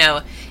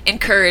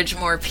 encourage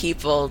more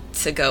people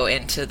to go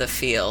into the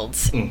field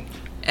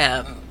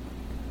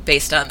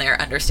based on their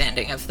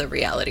understanding of the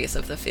realities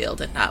of the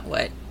field and not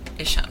what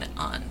is shown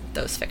on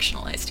those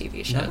fictionalized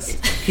TV shows.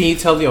 Nice. Can you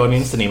tell the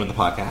audience the name of the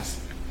podcast?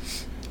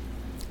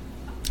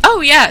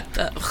 Oh yeah,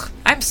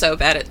 I'm so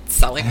bad at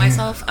selling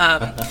myself.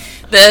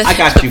 The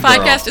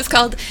podcast is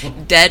called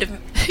Dead.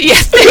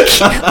 Yes, thank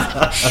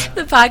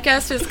you. The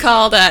podcast is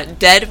called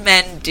Dead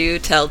Men Do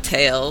Tell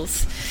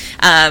Tales,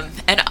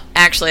 and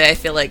actually, I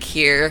feel like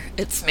here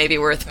it's maybe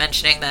worth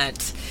mentioning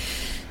that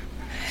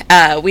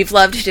we've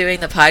loved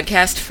doing the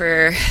podcast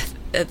for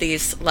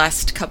these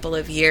last couple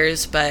of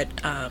years, but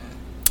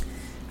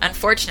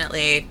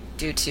unfortunately,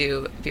 due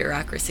to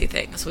bureaucracy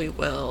things, we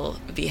will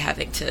be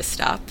having to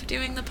stop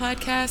doing the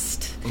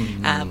podcast.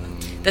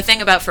 The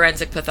thing about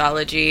forensic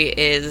pathology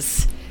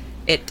is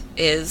it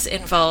is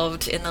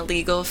involved in the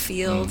legal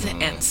field,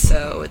 and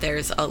so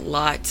there's a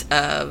lot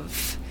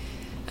of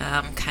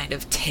kind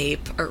of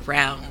tape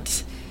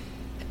around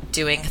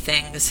doing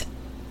things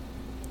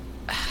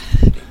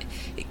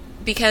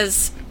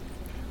because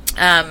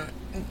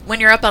when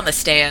you're up on the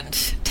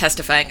stand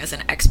testifying as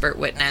an expert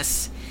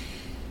witness,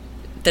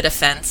 the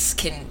defense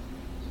can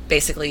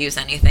basically use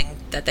anything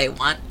that they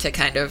want to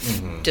kind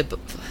of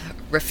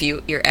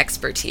refute your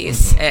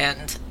expertise.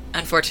 And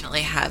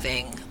unfortunately,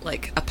 having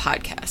like a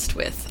podcast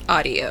with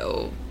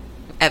audio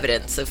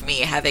evidence of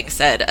me having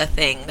said a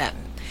thing that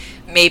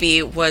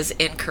maybe was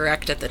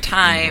incorrect at the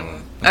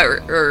time,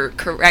 or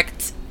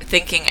correct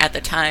thinking at the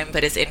time,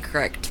 but is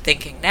incorrect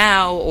thinking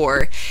now,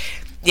 or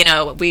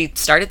we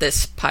started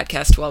this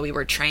podcast while we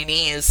were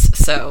trainees,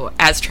 so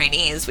as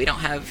trainees, we don't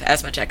have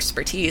as much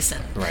expertise,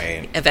 and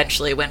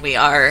eventually when we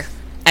are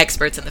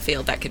experts in the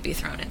field, that could be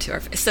thrown into our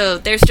face. So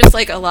there's just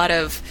like a lot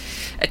of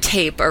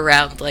tape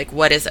around like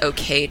what is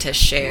okay to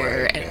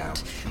share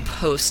and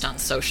post on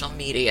social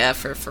media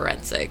for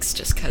forensics,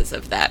 just because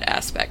of that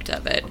aspect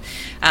of it.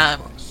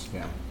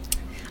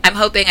 I'm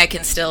hoping I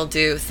can still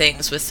do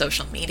things with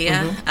social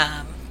media,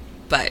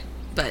 but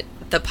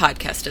the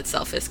podcast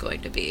itself is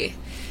going to be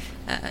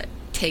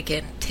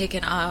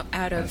taken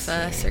out of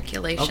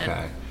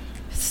circulation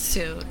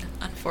soon,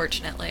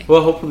 unfortunately.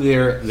 Well, hopefully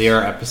there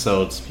are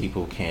episodes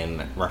people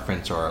can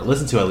reference or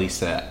listen to, at least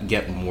to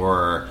get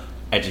more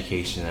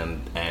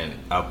education and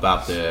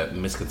about the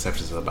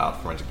misconceptions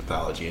about forensic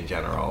pathology in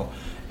general,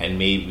 and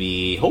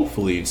maybe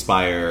hopefully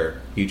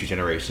inspire future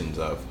generations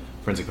of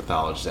forensic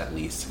pathologists at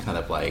least kind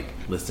of like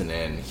listen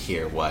and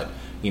hear what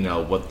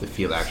the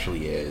field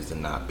actually is,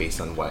 and not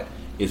based on what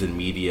is in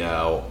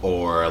media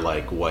or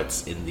like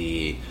what's in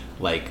the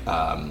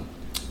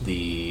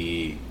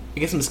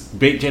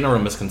general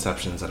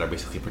misconceptions that are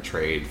basically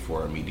portrayed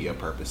for media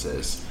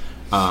purposes.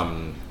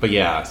 But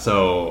yeah,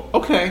 so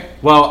okay.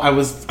 Well, I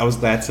was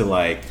glad to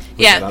like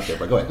put that out there.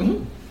 But go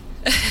ahead.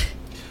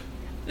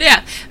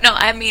 Yeah. No,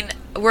 I mean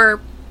we're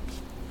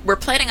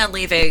planning on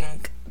leaving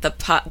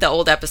the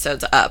old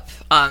episodes up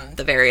on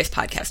the various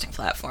podcasting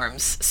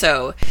platforms,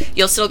 so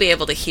you'll still be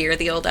able to hear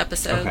the old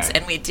episodes.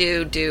 And we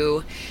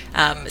do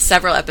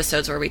several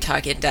episodes where we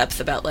talk in depth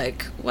about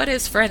like what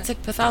is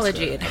forensic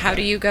pathology and how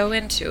do you go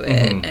into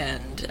it,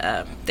 and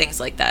things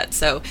like that.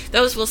 So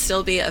those will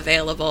still be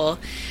available.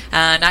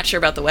 Not sure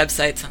about the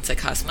website since it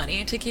costs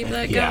money to keep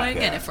that going,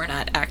 and if we're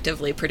not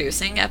actively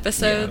producing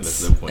episodes,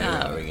 that's the point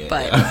of having it,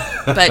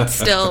 but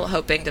still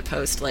hoping to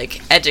post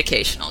like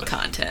educational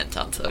content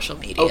on social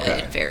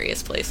media in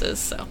various places.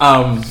 So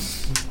well,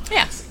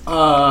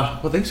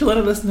 thanks for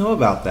letting us know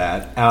about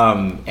that,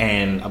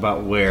 and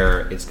about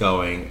where it's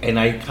going. And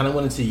I kind of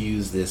wanted to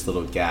use this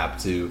little gap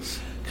to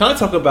kind of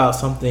talk about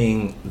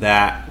something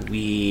that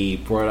we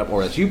brought up,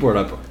 or that you brought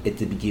up at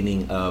the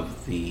beginning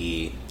of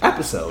the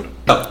episode.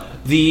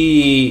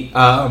 The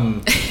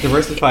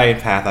diversified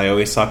path. I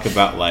always talk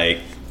about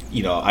I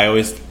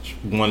always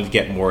wanted to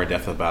get more in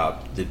depth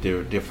about the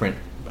different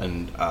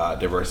and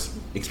diverse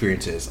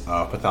experiences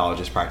of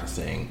pathologists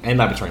practicing and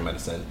laboratory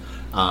medicine,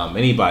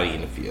 anybody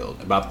in the field,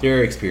 about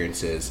their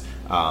experiences,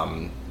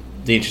 the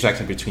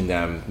intersection between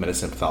them,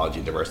 medicine, pathology,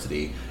 and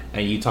diversity.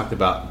 And you talked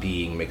about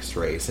being mixed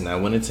race, and I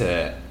wanted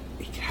to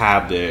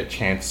have the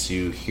chance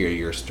to hear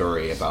your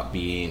story about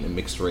being a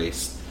mixed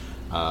race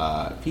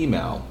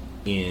female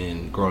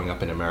in growing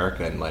up in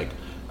America, and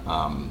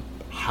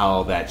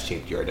how that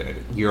shaped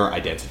your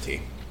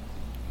identity.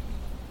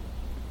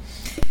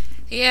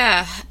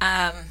 Yeah.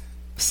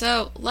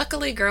 So,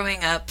 luckily,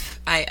 growing up,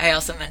 I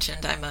also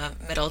mentioned I'm a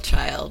middle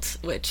child,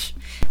 which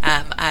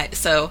I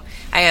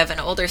have an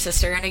older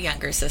sister and a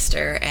younger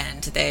sister,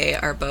 and they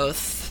are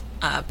both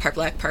part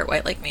black, part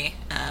white, like me.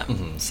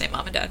 Same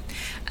mom and dad.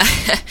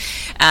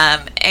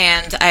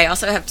 And I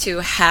also have two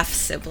half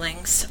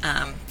siblings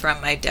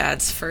from my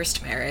dad's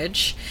first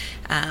marriage,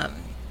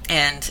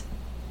 and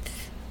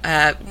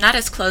not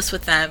as close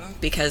with them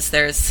because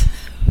there's,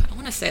 I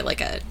want to say,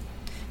 like a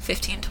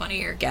 15-20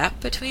 year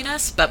gap between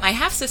us, but my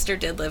half sister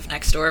did live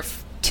next door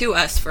to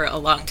us for a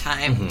long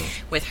time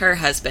with her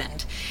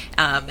husband,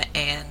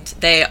 and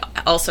they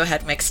also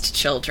had mixed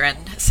children,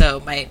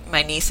 so my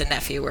niece and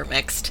nephew were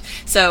mixed.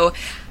 So,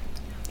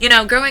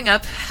 growing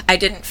up, I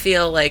didn't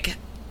feel like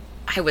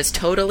I was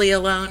totally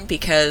alone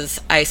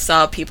because I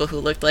saw people who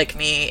looked like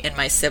me in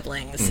my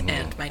siblings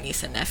and my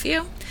niece and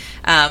nephew,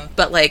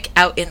 but like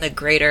out in the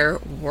greater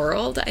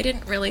world, I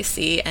didn't really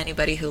see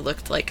anybody who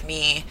looked like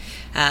me.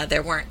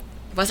 There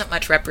wasn't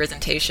much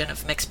representation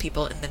of mixed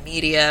people in the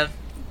media,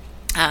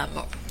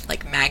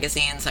 like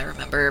magazines. I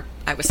remember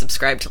I was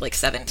subscribed to like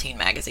 17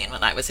 magazine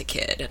when I was a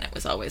kid, and it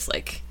was always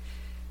like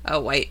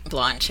a white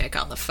blonde chick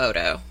on the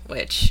photo,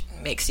 which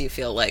makes you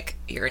feel like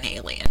you're an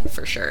alien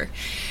for sure.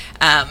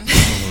 And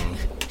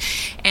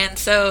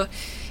so,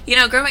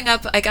 growing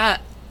up, I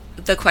got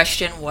the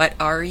question, "What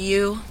are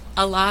you?"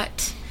 a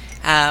lot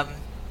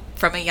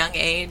from a young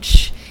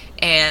age,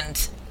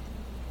 and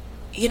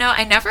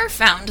I never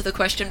found the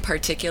question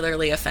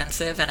particularly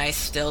offensive, and I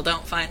still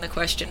don't find the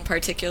question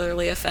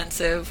particularly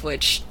offensive,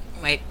 which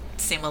might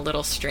seem a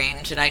little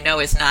strange, and I know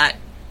is not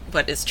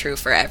what is true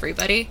for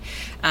everybody.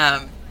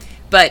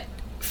 But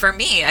for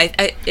me,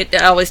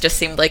 it always just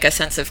seemed like a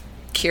sense of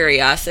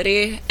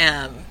curiosity.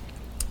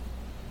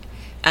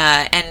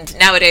 And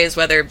nowadays,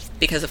 whether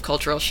because of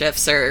cultural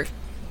shifts or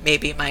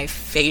maybe my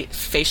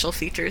facial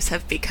features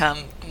have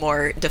become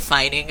more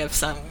defining of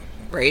some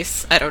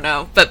race, I don't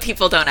know, but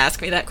people don't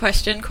ask me that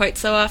question quite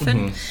so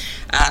often.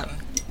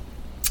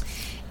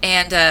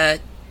 And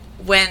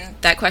when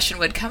that question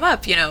would come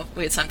up,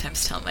 we'd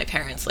sometimes tell my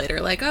parents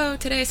later, like, "Oh,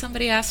 today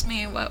somebody asked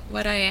me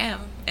what I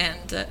am,"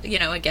 and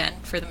again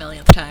for the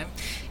millionth time.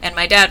 And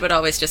my dad would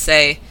always just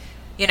say,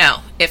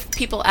 if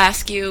people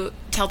ask you,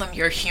 tell them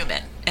you're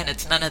human and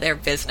it's none of their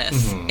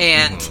business.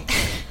 And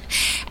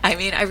I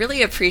mean, I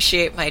really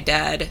appreciate my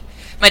dad.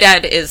 My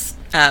dad is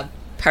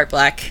part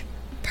black,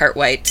 part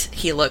white.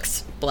 He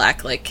looks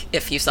black. Like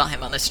if you saw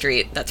him on the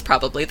street, that's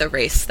probably the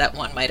race that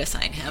one might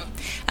assign him.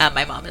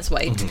 My mom is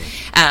white.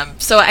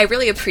 So I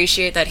really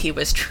appreciate that he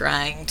was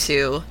trying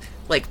to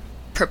like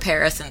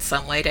prepare us in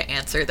some way to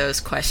answer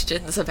those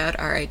questions about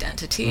our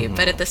identity.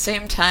 But at the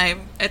same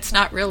time, it's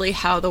not really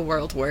how the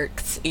world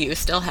works. You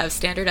still have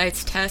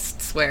standardized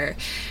tests where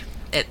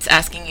it's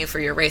asking you for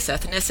your race,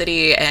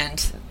 ethnicity,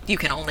 and you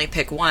can only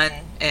pick one,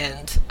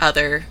 and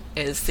other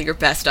is your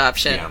best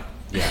option.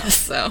 Yeah.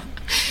 So,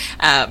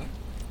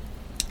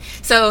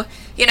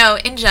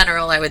 in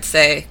general, I would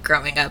say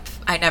growing up,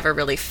 I never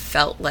really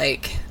felt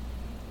like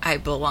I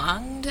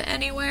belonged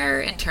anywhere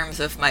in terms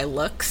of my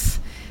looks.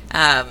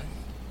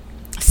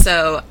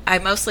 So I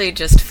mostly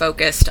just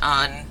focused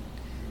on,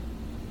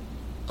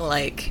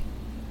 like,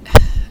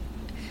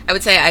 I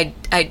would say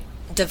I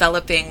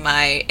developing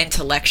my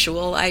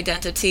intellectual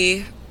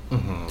identity.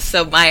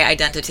 So my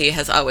identity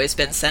has always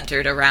been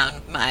centered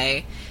around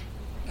my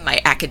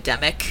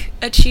academic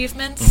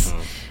achievements.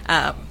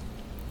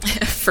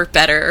 For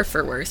better or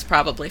for worse,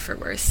 probably for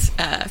worse.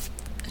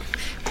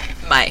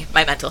 My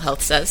mental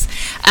health says.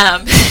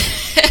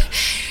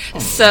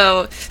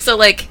 So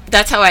like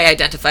that's how I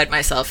identified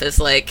myself, as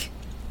like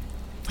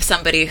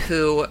somebody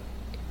who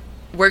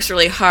works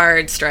really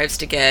hard, strives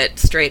to get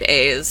straight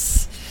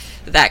A's,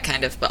 that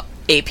kind of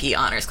AP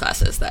honors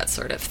classes, that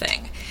sort of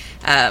thing.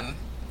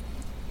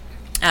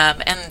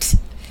 And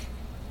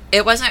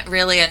it wasn't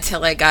really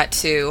until I got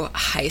to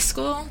high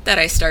school that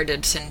I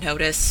started to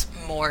notice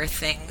more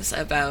things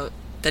about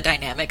the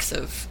dynamics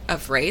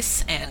of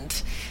race.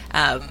 And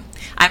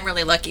I'm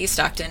really lucky.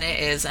 Stockton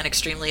is an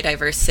extremely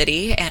diverse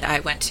city, and I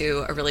went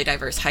to a really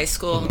diverse high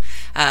school.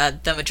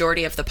 The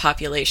majority of the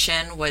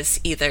population was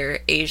either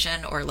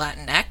Asian or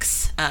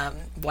Latinx.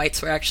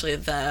 Whites were actually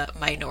the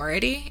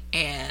minority,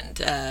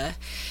 and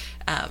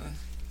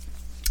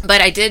but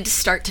I did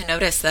start to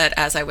notice that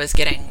as I was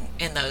getting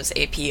in those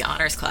AP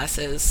honors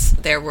classes,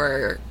 there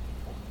were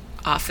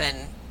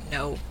often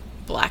no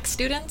black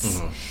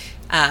students.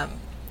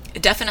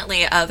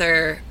 Definitely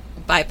other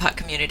BIPOC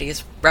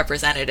communities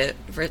represented,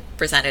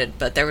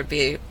 but there would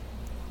be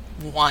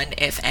one,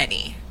 if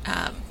any,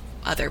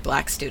 other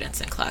black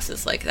students in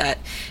classes like that.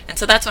 And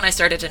so that's when I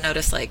started to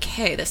notice, like,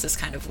 hey, this is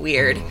kind of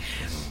weird.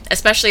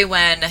 Especially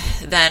when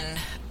then,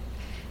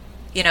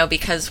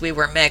 because we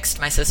were mixed,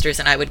 my sisters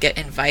and I would get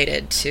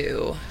invited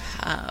to,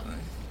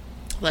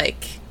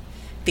 like,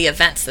 the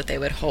events that they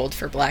would hold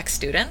for black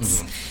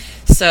students.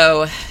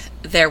 So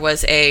there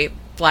was a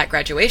black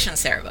graduation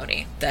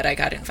ceremony that I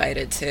got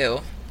invited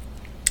to.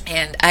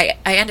 And I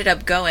ended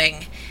up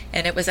going,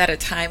 and it was at a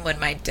time when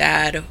my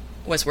dad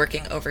was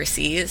working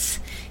overseas.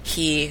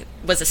 He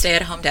was a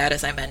stay-at-home dad,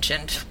 as I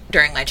mentioned,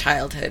 during my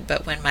childhood,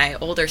 but when my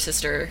older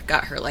sister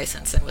got her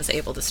license and was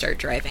able to start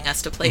driving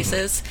us to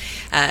places,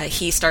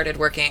 he started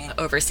working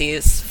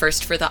overseas,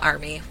 first for the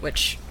Army,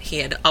 which he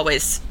had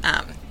always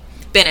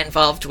been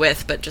involved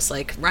with, but just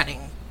like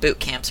running boot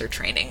camps or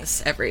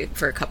trainings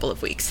for a couple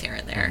of weeks here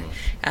and there.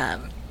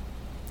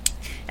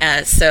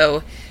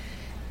 So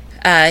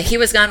he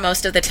was gone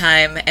most of the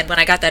time, and when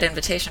I got that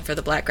invitation for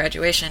the Black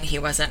graduation, he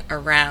wasn't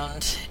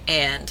around,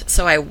 and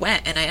so I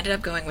went, and I ended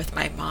up going with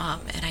my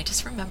mom, and I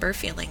just remember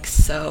feeling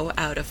so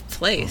out of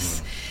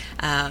place,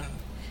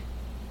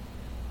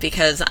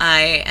 because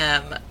I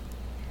am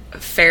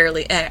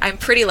I'm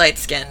pretty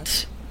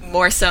light-skinned,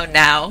 more so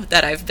now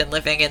that I've been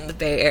living in the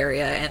Bay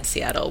Area and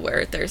Seattle,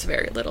 where there's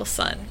very little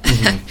sun.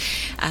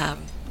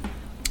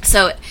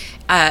 So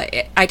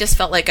I just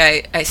felt like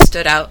I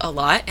stood out a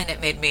lot, and it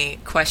made me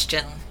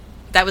question.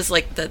 That was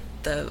like the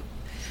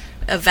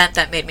event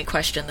that made me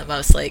question the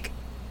most, like,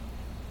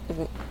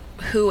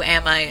 who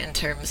am I in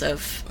terms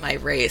of my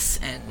race,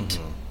 and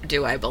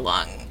do I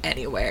belong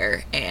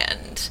anywhere?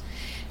 And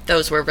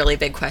those were really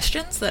big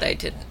questions that I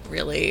didn't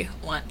really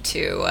want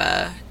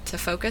to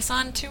focus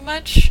on too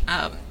much.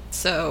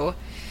 So,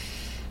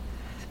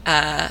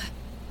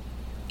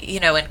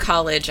 in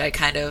college, I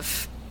kind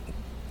of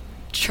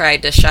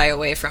tried to shy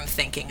away from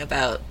thinking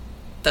about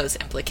those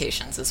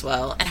implications as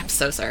well. And I'm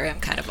so sorry,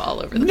 I'm kind of all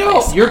over the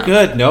place. No, you're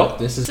good. No,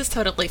 this is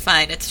totally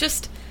fine. It's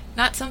just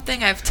not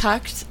something I've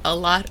talked a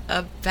lot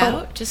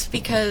about, just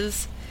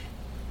because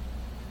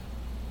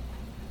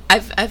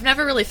I've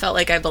never really felt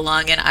like I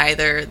belong in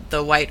either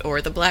the white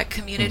or the Black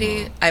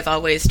community. I've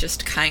always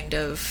just kind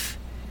of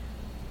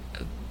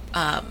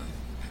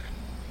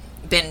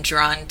been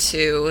drawn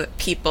to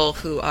people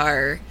who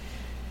are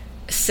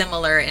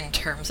similar in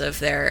terms of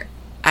their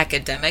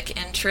academic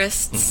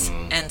interests,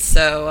 and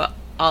so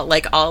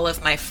all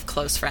of my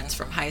close friends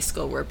from high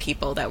school were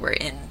people that were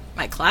in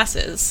my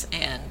classes,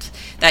 and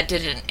that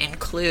didn't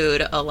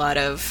include a lot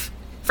of,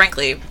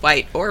 frankly,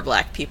 white or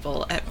Black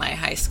people at my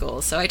high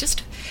school. So I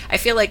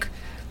feel like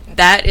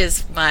that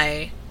is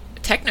my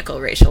technical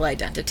racial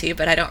identity,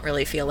 but I don't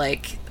really feel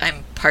like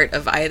I'm part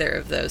of either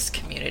of those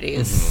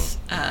communities.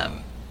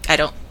 I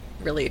don't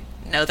really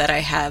know that I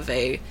have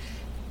a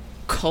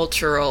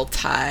cultural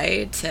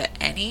tie to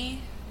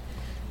any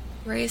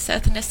race,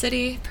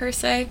 ethnicity, per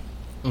se.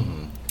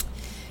 And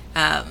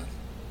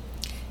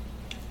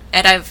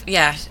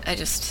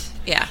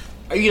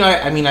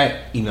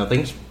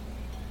thanks.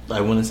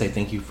 I want to say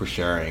thank you for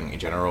sharing in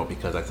general,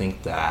 because I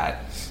think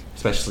that,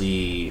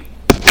 especially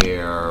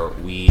where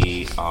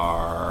we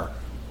are,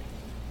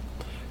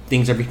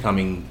 things are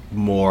becoming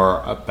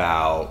more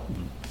about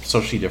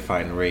socially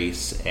defined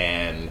race,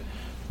 and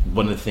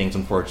one of the things,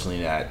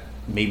 unfortunately, that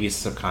maybe it's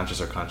a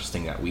subconscious or conscious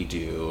thing that we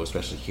do,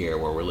 especially here,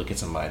 where we're looking at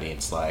somebody,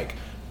 it's like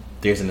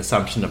there's an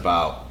assumption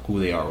about who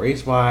they are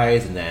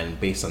race-wise, and then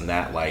based on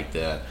that, like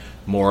the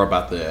more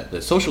about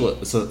the social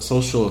and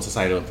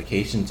societal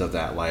implications of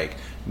that, like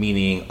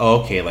meaning,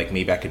 like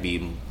maybe I could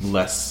be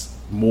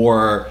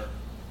more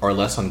or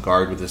less on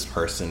guard with this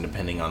person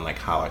depending on like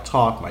how I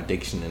talk, my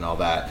diction, and all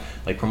that.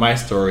 Like for my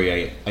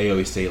story, I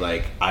always say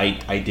like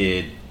I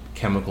did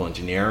chemical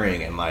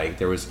engineering, and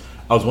like I was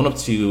one of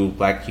two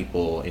Black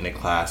people in a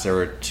class. There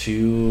were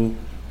 2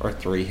 or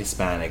 3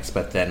 Hispanics,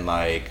 but then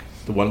like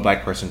the one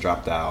Black person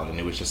dropped out, and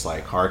it was just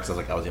like hard because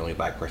I was the only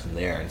Black person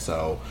there. And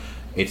so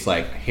it's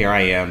like, here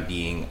I am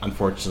being,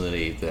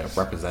 unfortunately, the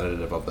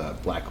representative of the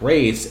Black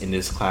race in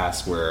this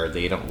class where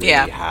they don't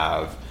really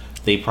have,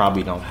 they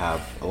probably don't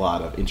have a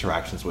lot of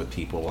interactions with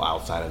people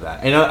outside of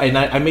that. And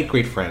I make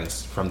great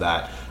friends from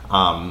that.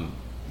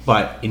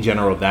 But in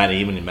general, that,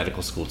 even in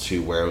medical school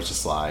too, where it was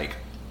just like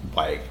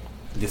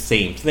the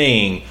same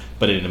thing,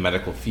 but in the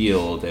medical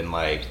field, and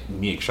like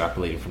me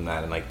extrapolating from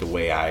that, and like the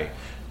way I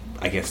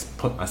guess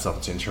put myself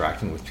into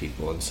interacting with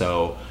people. And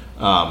so,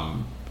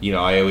 I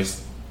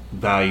always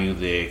value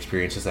the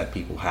experiences that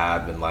people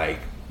have, and like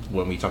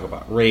when we talk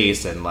about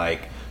race, and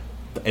like,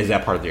 is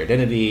that part of their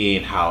identity,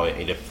 and how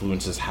it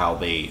influences how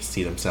they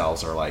see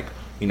themselves, or like,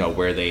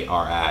 where they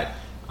are at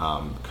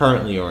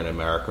currently, or in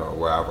America, or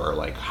wherever,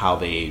 like how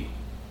they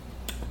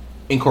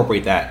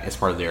incorporate that as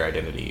part of their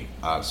identity.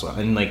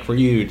 And like for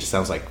you, it just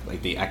sounds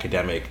like the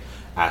academic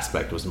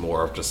aspect was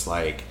more of just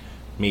like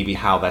maybe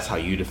that's how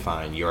you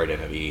define your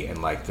identity,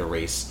 and like the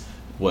race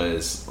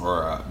was,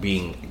 or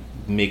being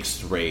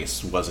mixed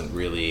race wasn't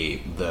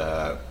really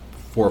the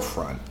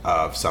forefront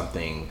of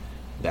something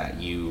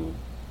that you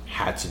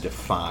had to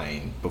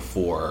define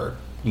before,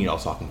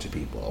 talking to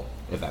people,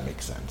 if that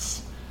makes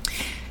sense.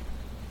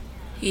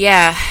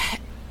 Yeah,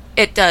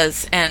 it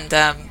does. And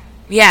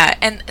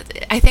and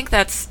I think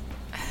that's,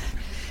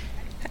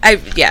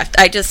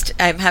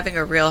 I'm having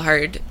a real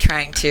hard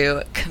trying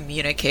to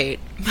communicate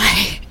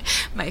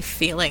my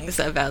feelings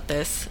about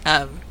this,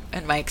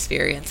 and my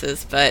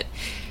experiences, but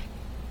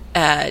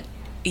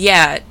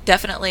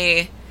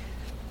definitely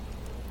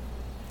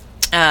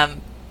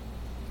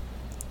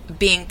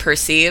being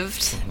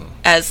perceived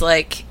as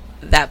like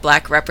that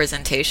Black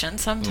representation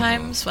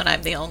sometimes when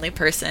I'm the only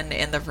person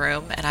in the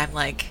room, and I'm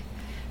like,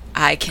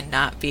 I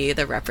cannot be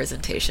the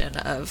representation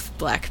of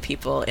Black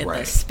people in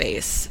this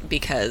space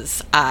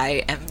because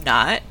I am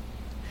not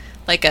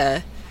like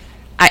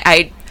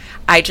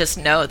I just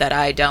know that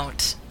I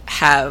don't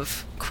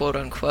have, quote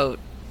unquote,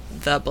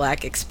 the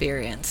Black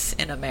experience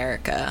in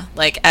America.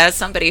 Like, as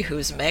somebody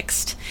who's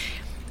mixed,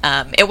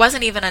 it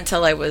wasn't even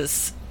until I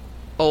was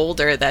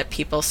older that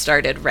people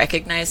started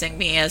recognizing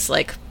me as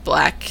like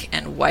Black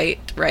and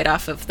white right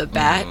off of the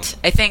bat.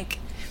 I think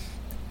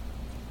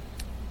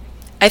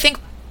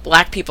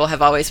Black people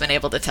have always been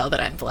able to tell that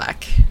I'm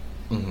Black.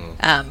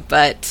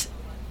 But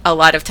a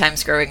lot of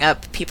times growing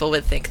up, people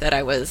would think that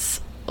I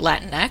was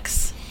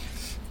Latinx.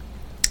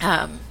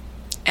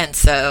 And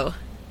so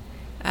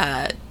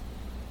I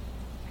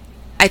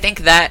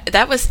think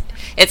that was,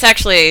 it's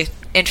actually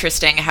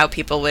interesting how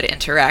people would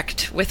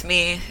interact with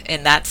me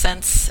in that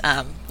sense.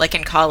 Like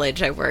in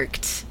college, I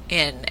worked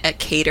in a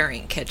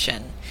catering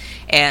kitchen,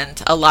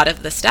 and a lot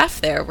of the staff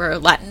there were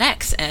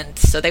Latinx, and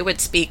so they would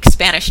speak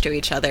Spanish to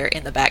each other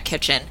in the back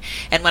kitchen.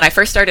 And when I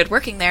first started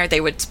working there,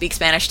 they would speak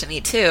Spanish to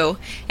me too,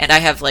 and I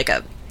have like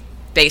a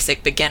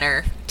basic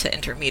beginner to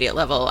intermediate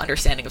level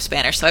understanding of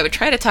Spanish, so I would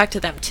try to talk to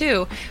them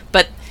too,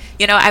 but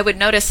you know, I would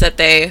notice that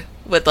they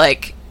would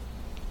like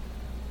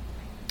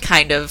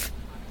kind of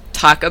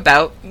talk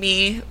about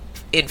me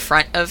in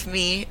front of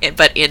me,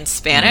 but in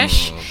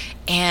Spanish.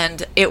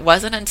 And it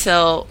wasn't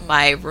until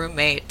my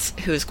roommate,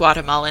 who's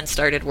Guatemalan,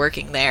 started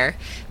working there,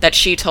 that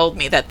she told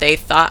me that they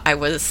thought I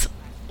was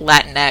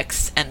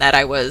Latinx and that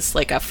I was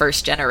like a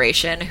first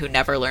generation who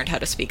never learned how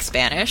to speak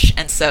Spanish.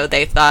 And so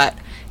they thought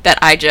that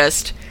I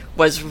just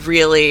was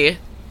really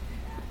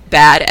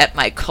bad at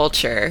my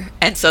culture,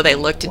 and so they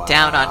looked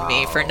down on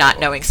me for not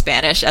knowing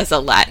Spanish as a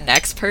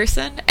Latinx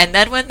person. And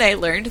then when they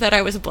learned that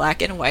I was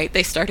Black and white,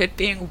 they started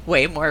being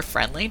way more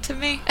friendly to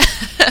me.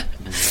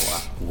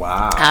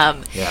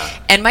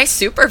 And my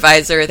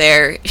supervisor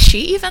there, she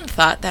even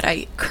thought that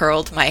I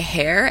curled my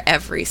hair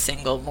every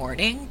single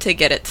morning to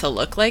get it to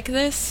look like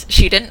this.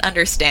 She didn't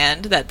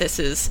understand that this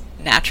is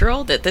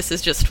natural, that this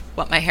is just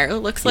what my hair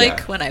looks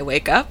like when I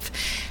wake up.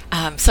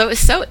 So it was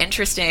so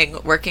interesting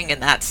working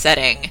in that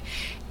setting.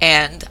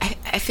 And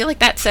I feel like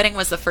that setting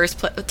was the first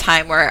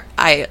time where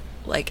I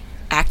like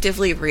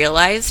actively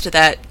realized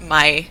that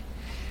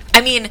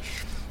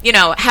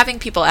having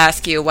people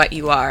ask you what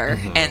you are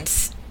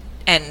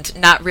and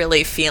not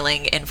really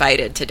feeling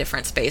invited to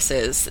different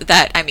spaces,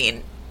 that, I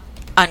mean,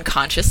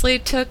 unconsciously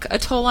took a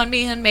toll on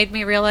me and made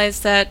me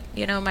realize that,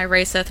 you know, my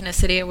race,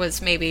 ethnicity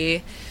was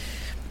maybe,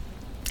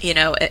 you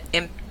know,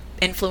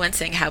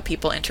 influencing how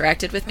people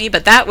interacted with me.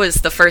 But that was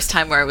the first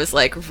time where I was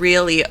like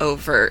really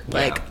overt,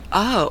 like,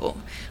 oh,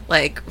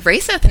 like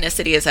race,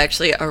 ethnicity is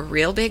actually a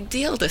real big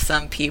deal to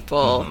some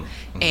people.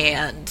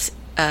 And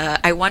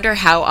I wonder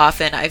how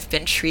often I've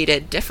been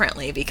treated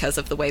differently because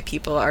of the way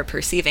people are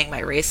perceiving my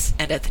race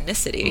and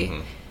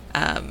ethnicity,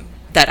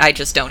 that I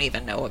just don't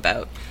even know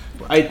about.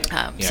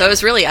 So it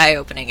was really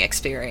eye-opening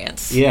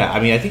experience. Yeah, I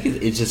mean, I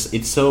think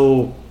it's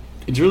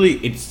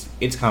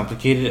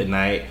complicated, and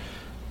I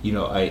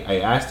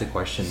asked the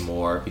question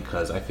more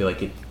because I feel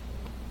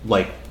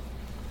like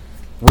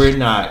we're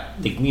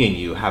not, like me and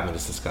you having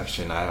this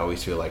discussion, I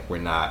always feel like we're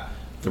not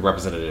the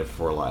representative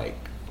for like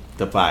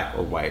the Black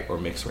or white or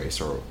mixed race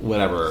or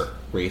whatever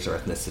race or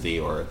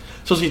ethnicity or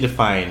socially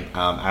defined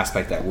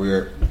aspect that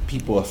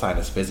people assign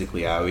us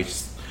physically. I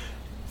always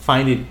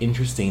find it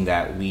interesting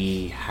that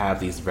we have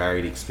these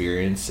varied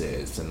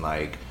experiences, and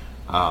like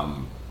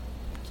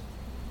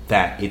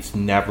that it's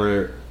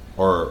never,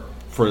 or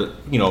for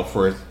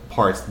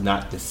parts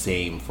not the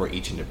same for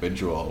each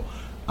individual.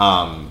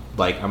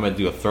 Like I'm gonna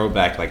do a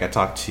throwback. Like I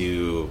talked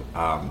to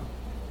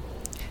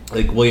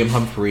like William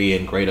Humphrey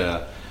and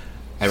Greta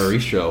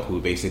Evaristo, who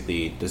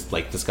basically just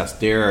like discussed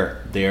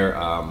their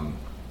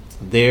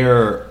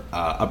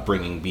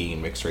upbringing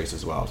being mixed race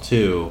as well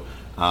too,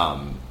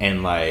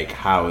 and like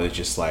how it's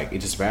just like it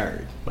just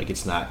varied, like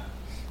it's not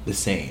the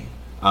same.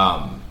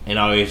 And I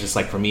always just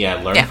like, for me,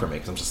 I learned from it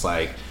because I'm just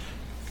like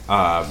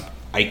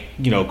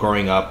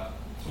growing up,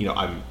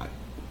 I'm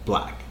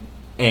Black,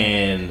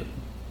 and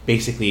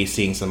basically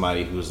seeing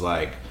somebody who's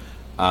like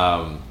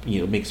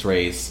mixed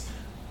race,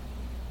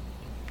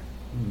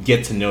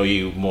 get to know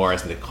you more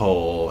as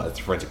Nicole, as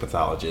a forensic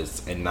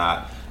pathologist, and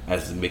not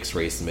as a mixed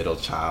race middle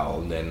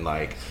child. And then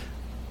like,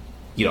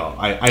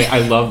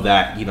 I love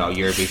that,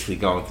 you're basically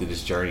going through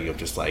this journey of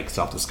just like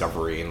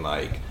self-discovery and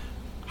like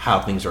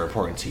how things are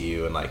important to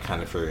you and like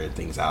kind of figuring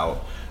things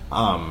out.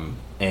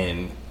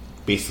 And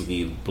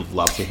basically would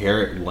love to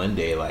hear it one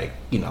day, like,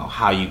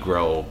 how you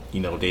grow,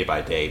 day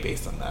by day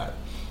based on that.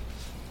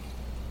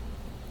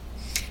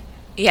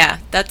 Yeah,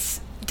 that's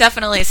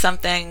definitely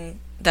something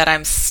that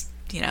I'm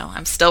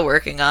still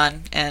working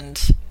on,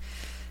 and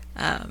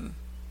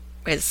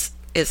is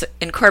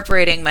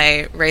incorporating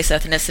my race,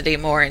 ethnicity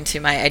more into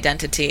my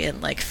identity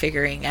and like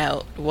figuring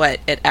out what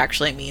it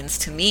actually means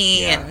to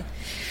me. And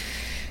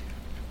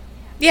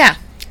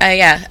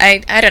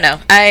I don't know.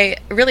 I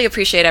really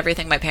appreciate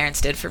everything my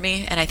parents did for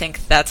me, and I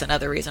think that's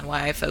another reason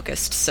why I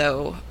focused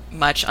so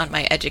much on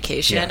my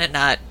education and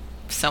not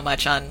so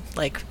much on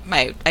like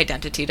my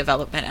identity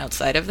development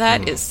outside of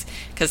that, is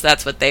because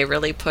that's what they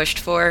really pushed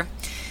for.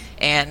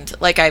 And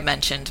like I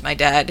mentioned, my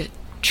dad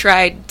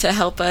tried to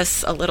help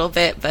us a little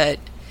bit, but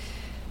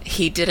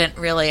he didn't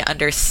really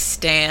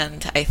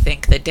understand, I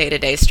think, the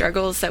day-to-day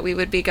struggles that we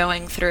would be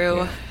going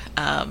through.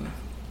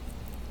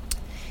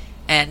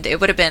 And it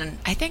would have been,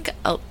 I think,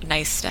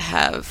 nice to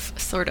have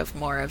sort of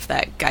more of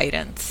that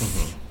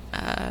guidance,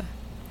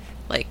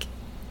 like,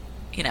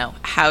 you know,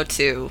 how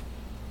to.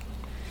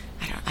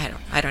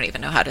 I don't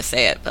even know how to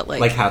say it, but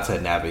like how to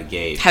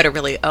navigate, how to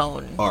really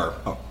own,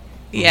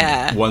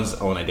 one's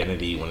own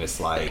identity when it's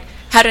like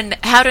how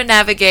to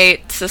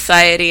navigate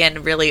society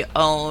and really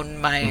own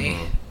my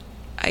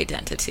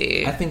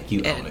identity. I think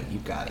you own it. You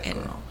got it,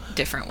 girl.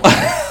 Different ways.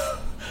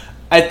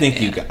 I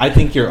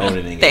think you're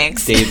owning it.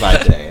 Thanks. Day by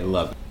day. I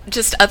love it.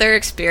 Just other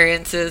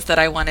experiences that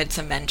I wanted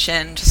to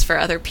mention, just for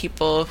other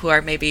people who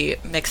are maybe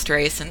mixed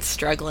race and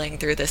struggling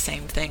through the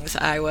same things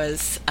I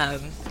was.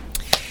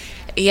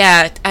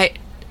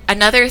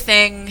 Another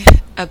thing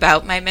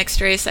about my mixed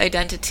race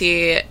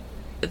identity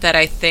that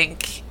I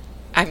think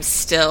I'm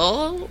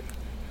still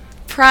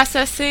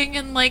processing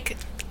and like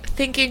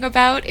thinking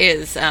about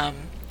is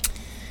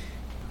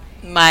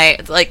my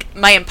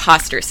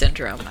imposter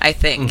syndrome, I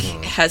think,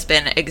 has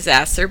been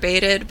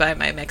exacerbated by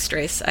my mixed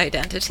race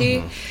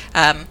identity.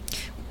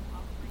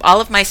 All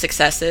of my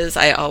successes,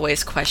 I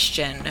always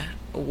question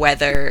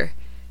whether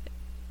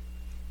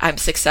I'm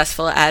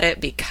successful at it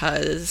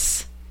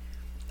because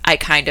I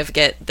kind of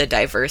get the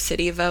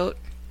diversity vote.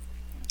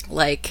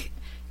 Like,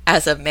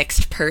 as a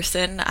mixed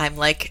person, I'm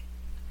like,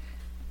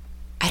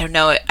 I don't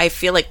know, I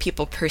feel like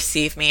people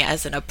perceive me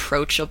as an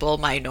approachable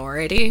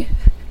minority.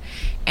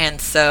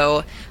 And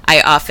so I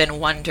often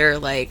wonder,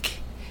 like,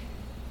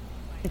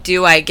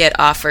 do I get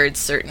offered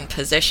certain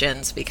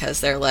positions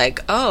because they're like,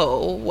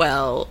 oh,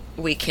 well,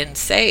 we can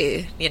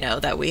say, you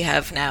know, that we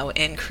have now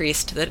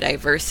increased the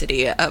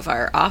diversity of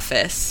our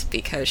office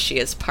because she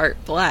is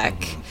part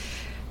black.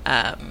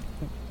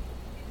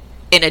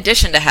 In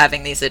addition to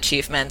having these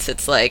achievements,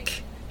 it's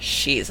like,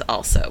 she's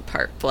also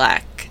part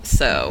black.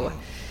 So,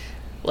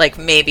 like,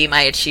 maybe my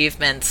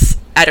achievements,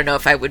 I don't know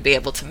if I would be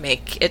able to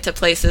make it to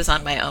places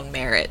on my own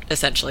merit,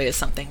 essentially, is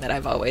something that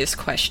I've always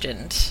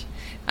questioned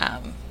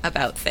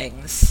about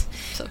things.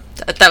 So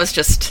that was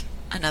just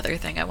another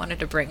thing I wanted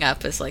to bring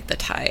up, is like the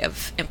tie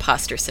of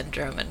imposter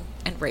syndrome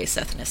and race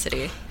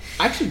ethnicity.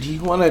 Actually, do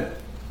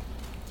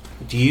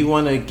you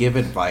want to give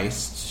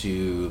advice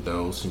to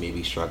those who may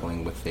be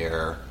struggling with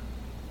their,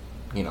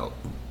 you know,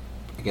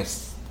 I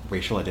guess,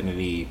 racial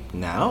identity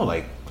now?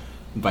 Like,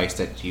 advice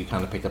that you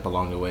kind of picked up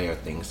along the way, or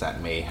things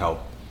that may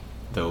help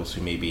those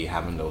who may be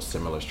having those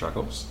similar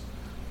struggles?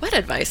 What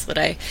advice would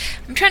I'm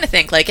trying to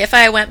think, like, if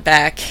I went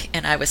back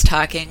and I was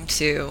talking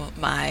to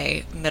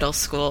my middle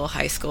school,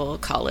 high school,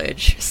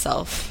 college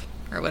self,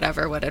 or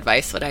whatever, what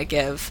advice would I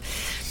give?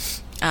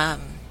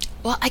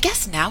 Well, I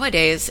guess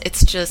nowadays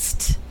it's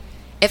just,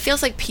 it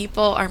feels like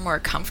people are more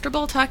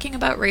comfortable talking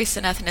about race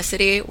and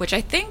ethnicity, which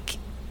I think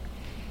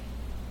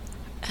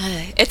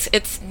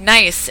it's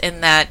nice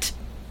in that,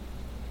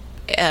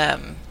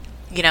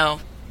 you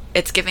know,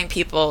 it's giving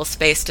people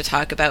space to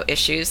talk about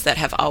issues that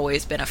have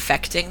always been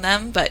affecting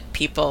them, but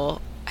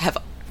people have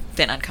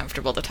been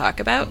uncomfortable to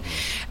talk about.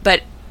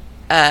 But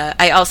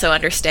I also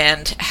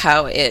understand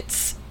how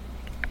it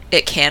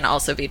can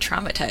also be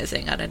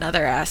traumatizing on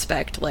another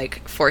aspect,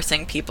 like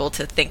forcing people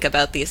to think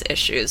about these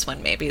issues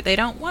when maybe they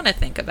don't want to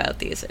think about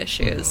these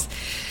issues.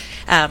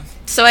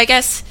 So I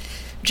guess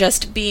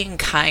just being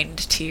kind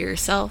to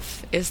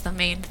yourself is the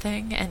main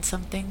thing, and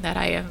something that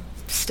I am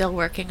still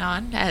working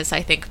on, as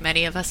I think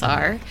many of us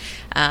are.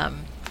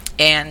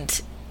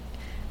 And,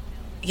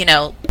 you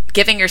know,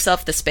 giving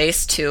yourself the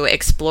space to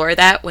explore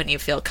that when you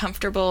feel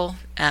comfortable,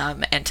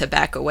 and to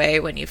back away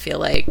when you feel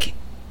like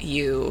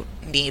you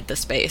need the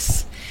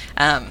space.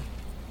 And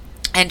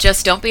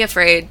just don't be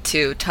afraid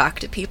to talk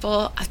to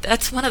people.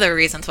 That's one of the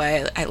reasons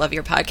why I love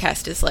your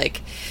podcast, is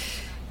like,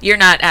 you're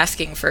not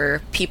asking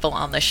for people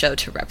on the show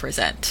to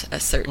represent a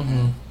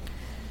certain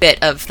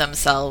bit of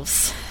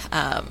themselves,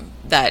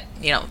 that,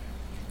 you know,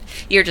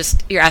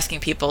 you're asking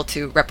people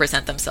to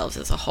represent themselves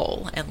as a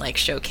whole and like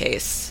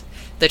showcase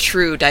the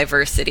true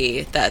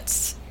diversity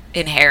that's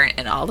inherent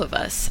in all of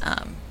us.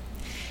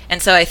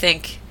 And so I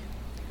think,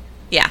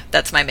 yeah,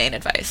 that's my main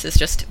advice, is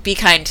just be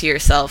kind to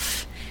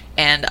yourself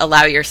and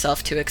allow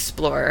yourself to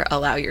explore,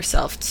 allow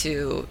yourself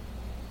to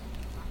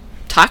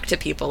talk to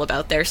people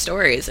about their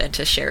stories and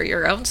to share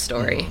your own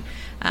story,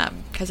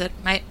 because it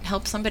might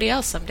help somebody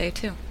else someday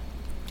too.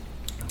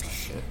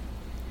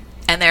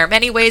 And there are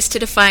many ways to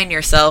define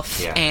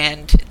yourself,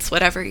 and it's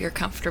whatever you're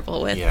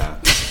comfortable with. Yeah.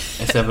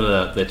 Except for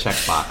the check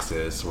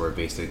boxes were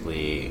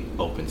basically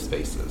open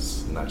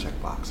spaces, not check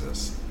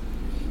boxes.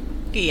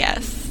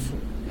 Yes.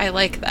 I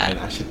like that. And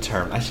I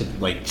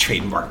should like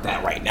trademark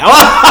that right now.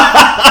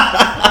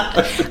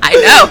 I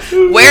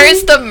know. Where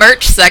is the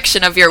merch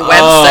section of your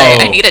website?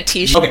 I need a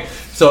t-shirt. Okay,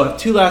 so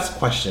 2 last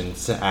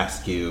questions to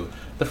ask you.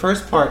 The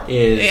first part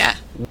is,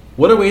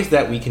 what are ways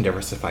that we can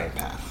diversify in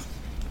path?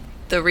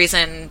 The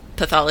reason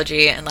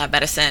pathology and lab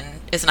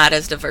medicine is not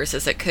as diverse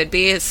as it could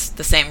be is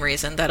the same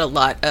reason that a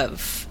lot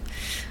of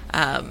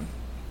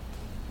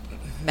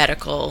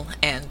medical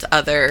and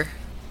other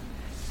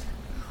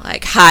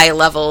like high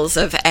levels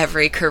of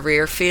every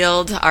career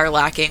field are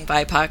lacking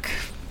BIPOC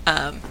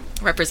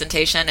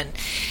representation, and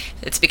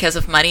it's because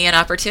of money and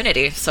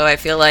opportunity. So I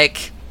feel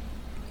like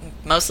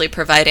mostly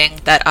providing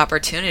that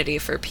opportunity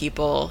for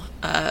people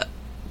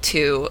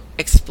to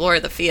explore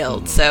the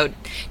field. So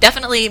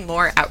definitely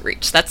more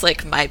outreach. That's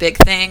like my big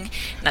thing.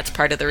 And that's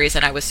part of the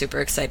reason I was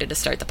super excited to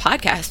start the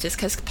podcast, is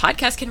because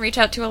podcasts can reach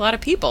out to a lot of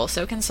people.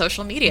 So can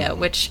social media,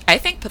 which I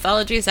think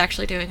pathology is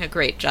actually doing a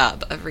great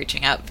job of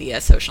reaching out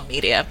via social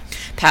media.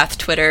 Path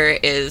Twitter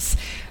is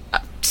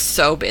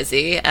so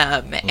busy.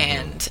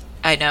 And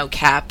I know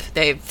CAP,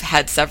 they've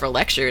had several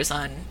lectures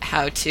on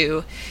how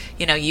to,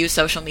 use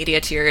social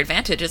media to your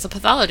advantage as a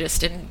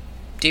pathologist and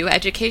do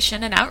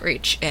education and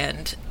outreach.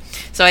 And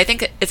so I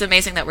think it's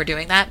amazing that we're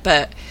doing that,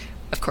 but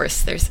of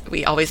course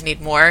we always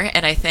need more,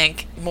 and I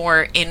think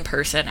more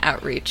in-person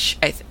outreach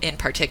in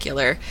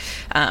particular.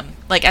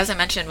 Like as I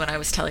mentioned when I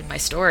was telling my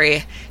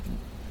story,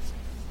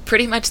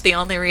 pretty much the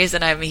only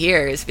reason I'm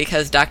here is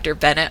because Dr.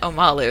 Bennett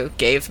Omalu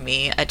gave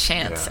me a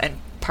chance, and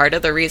part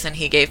of the reason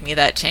he gave me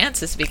that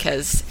chance is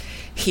because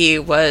he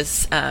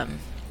was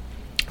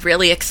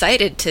really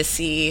excited to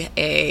see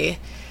a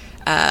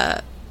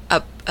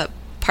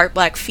part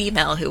Black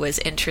female who was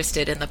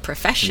interested in the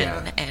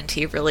profession, and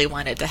he really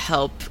wanted to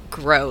help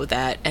grow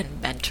that and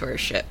mentor.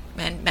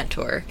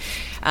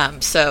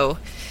 So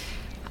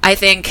I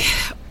think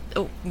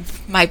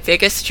my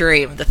biggest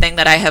dream, the thing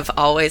that I have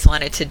always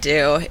wanted to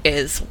do,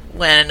 is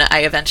when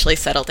I eventually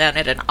settle down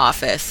at an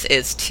office,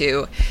 is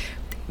to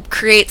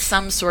create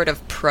some sort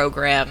of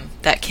program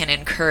that can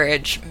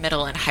encourage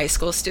middle and high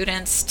school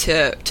students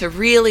to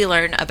really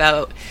learn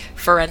about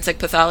forensic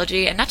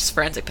pathology, and not just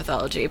forensic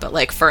pathology, but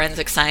like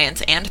forensic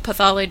science and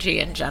pathology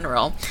in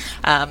general.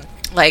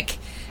 Like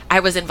I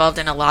was involved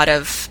in a lot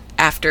of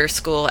after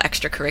school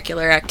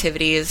extracurricular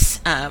activities.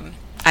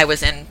 I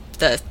was in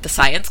the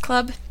science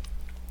club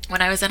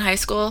when I was in high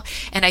school,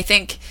 and I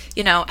think,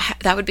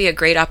 that would be a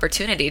great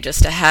opportunity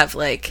just to have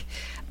like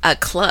a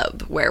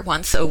club where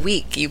once a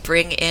week you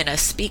bring in a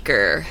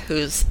speaker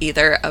who's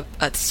either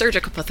a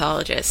surgical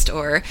pathologist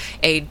or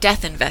a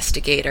death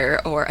investigator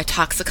or a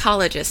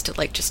toxicologist to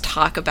like just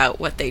talk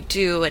about what they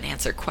do and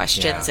answer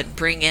questions and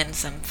bring in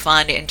some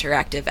fun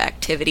interactive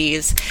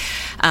activities.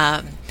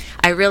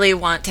 I really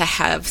want to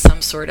have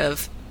some sort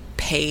of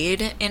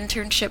paid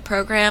internship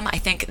program. I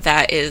think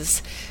that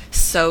is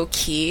so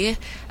key.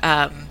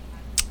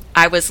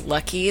 I was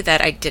lucky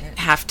that I didn't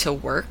have to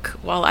work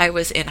while I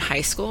was in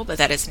high school, but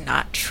that is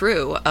not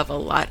true of a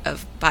lot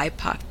of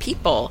BIPOC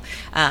people.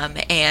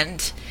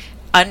 And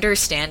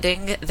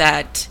understanding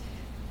that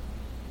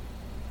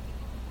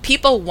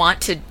people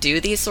want to do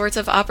these sorts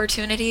of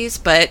opportunities,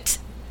 but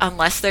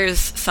unless there's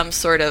some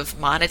sort of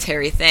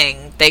monetary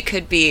thing, they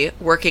could be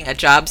working a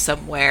job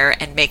somewhere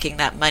and making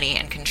that money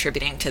and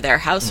contributing to their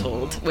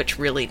household, which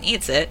really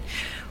needs it.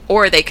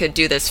 Or they could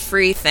do this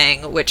free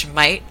thing, which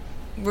might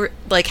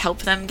like help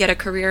them get a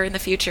career in the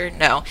future.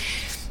 No.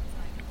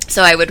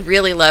 So I would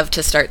really love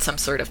to start some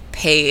sort of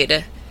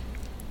paid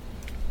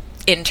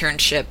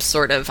internship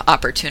sort of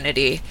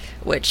opportunity,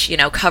 which,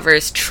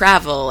 covers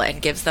travel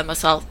and gives them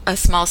a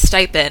small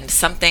stipend,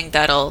 something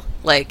that'll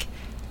like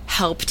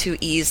help to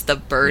ease the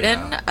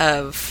burden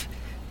of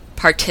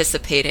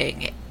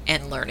participating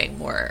and learning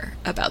more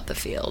about the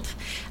field.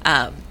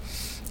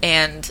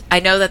 And I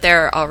know that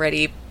there are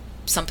already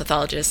some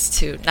pathologists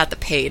who, not the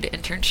paid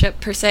internship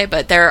per se,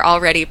 but there are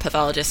already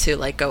pathologists who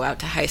like go out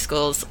to high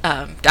schools.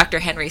 Dr.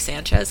 Henry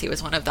Sanchez, he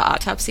was one of the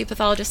autopsy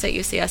pathologists at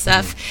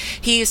UCSF.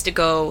 He used to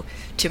go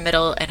to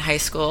middle and high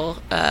school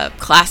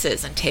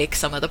classes and take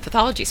some of the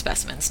pathology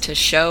specimens to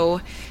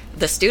show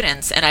the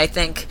students. And I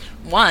think,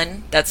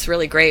 one, that's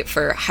really great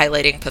for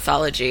highlighting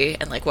pathology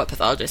and like what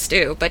pathologists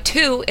do, but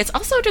two, it's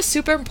also just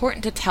super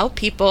important to tell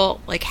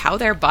people like how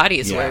their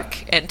bodies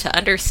work and to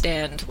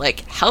understand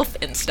like health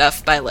and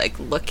stuff by like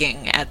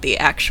looking at the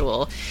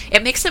actual,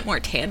 it makes it more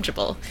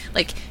tangible.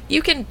 Like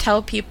you can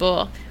tell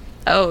people,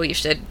 oh, you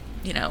should,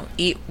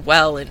 eat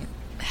well and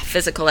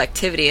physical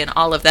activity and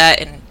all of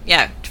that, and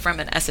from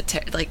an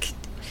esoteric like,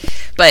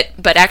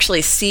 but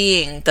actually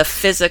seeing the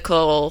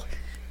physical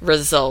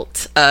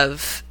result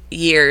of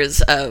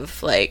years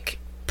of like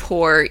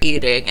poor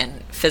eating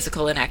and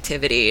physical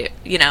inactivity,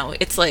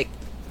 it's like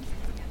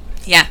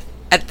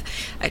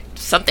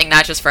something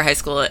not just for high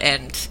school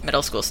and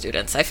middle school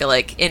students. I feel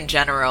like in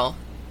general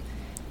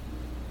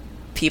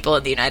people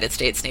in the United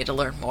States need to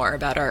learn more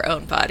about our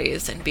own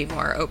bodies and be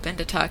more open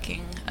to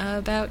talking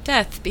about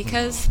death,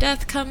 because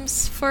death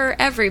comes for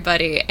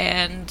everybody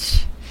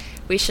and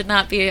we should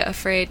not be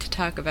afraid to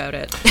talk about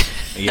it.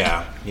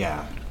 Yeah.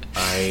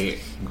 I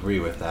agree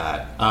with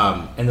that.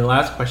 And the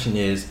last question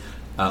is,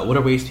 what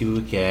are ways people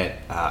get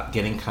let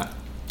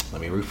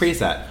me rephrase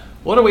that.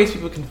 What are ways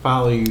people can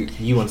follow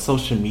you on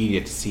social media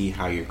to see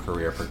how your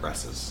career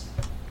progresses?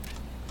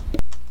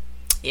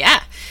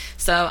 Yeah.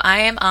 So I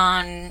am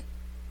on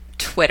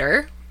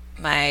Twitter.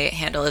 My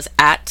handle is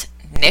at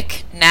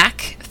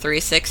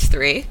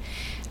NickNack363.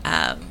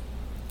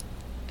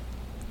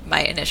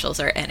 My initials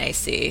are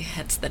NAC,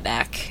 hence the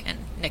knack, and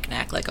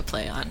knick-knack like a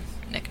play on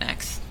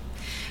knickknacks.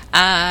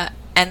 And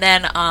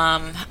then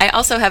I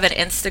also have an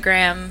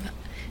Instagram.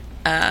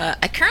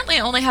 I currently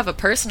only have a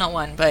personal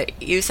one,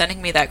 but you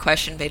sending me that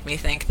question made me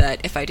think that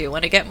if I do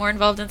want to get more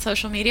involved in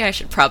social media, I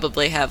should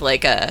probably have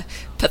like a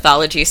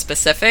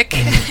pathology-specific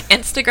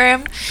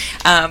Instagram.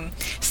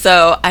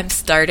 So I'm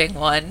starting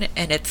one,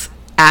 and it's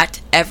at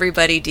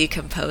Everybody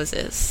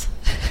Decomposes.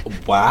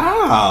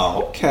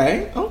 Wow.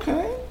 Okay.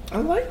 I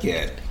like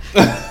it.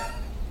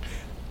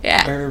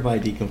 Yeah.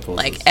 Everybody decomposes.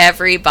 Like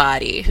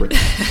everybody.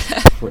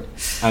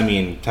 I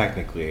mean,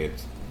 technically,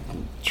 it's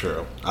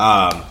true.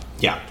 Yeah.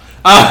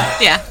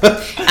 Yeah.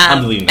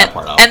 I'm deleting that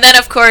part out. And then,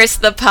 of course,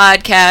 the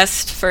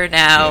podcast for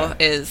now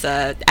is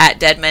at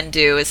Dead Men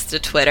Do is the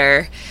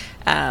Twitter.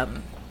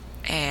 And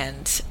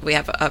we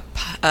have a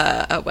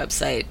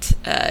website,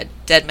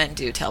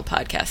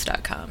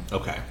 deadmendotellpodcast.com.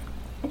 Okay.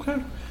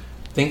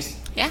 Thanks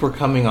for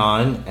coming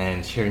on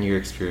and sharing your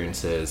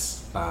experiences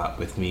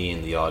with me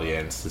and the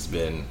audience. It's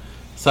been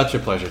such a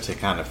pleasure to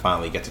kind of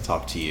finally get to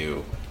talk to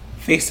you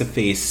face to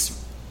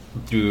face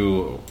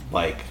through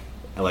like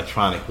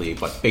electronically,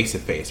 but face to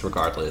face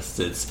regardless.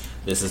 This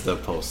is the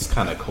post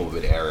kind of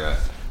COVID era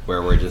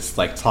where we're just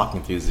like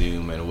talking through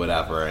Zoom and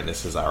whatever, and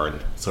this is our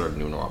sort of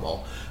new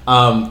normal.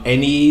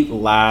 Any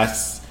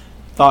last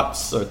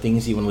thoughts or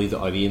things you want to leave the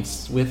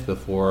audience with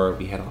before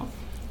we head off?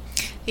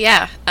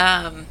 Yeah.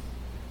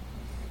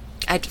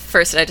 I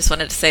just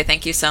wanted to say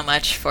thank you so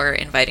much for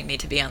inviting me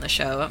to be on the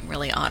show. I'm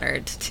really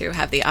honored to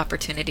have the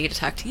opportunity to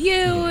talk to you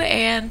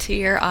and to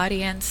your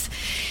audience.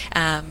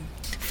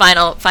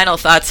 Final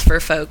thoughts for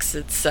folks.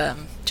 It's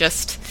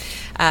just,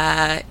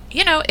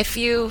 if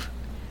you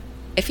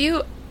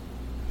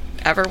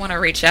ever want to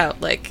reach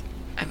out, like,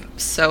 I'm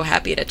so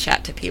happy to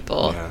chat to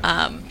people.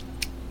 Yeah.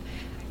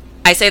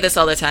 I say this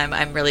all the time.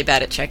 I'm really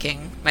bad at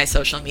checking my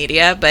social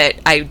media, but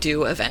I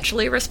do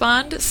eventually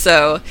respond.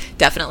 So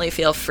definitely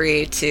feel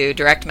free to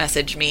direct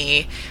message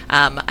me.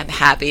 I'm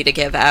happy to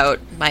give out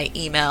my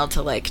email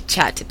to like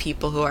chat to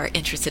people who are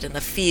interested in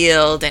the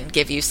field and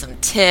give you some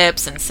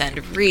tips and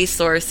send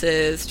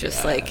resources.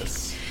 Just Okay.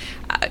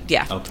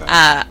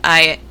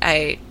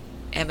 I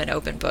am an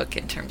open book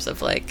in terms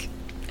of like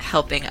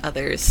helping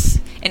others.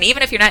 And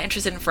even if you're not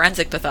interested in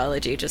forensic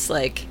pathology, just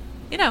like,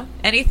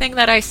 anything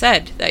that I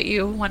said that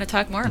you want to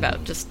talk more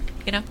about, just,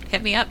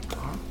 hit me up.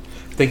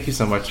 Thank you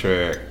so much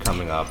for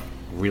coming up.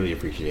 Really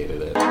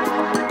appreciated it.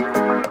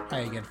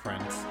 Hi again,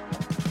 friends.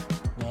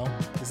 Well,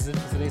 this is it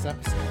for today's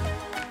episode.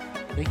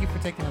 Thank you for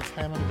taking the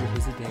time out of your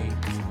busy day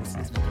to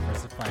listen to the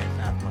Diversifying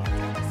Path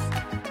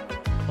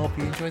podcast. Hope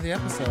you enjoyed the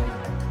episode,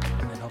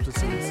 and hope to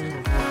see you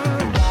soon.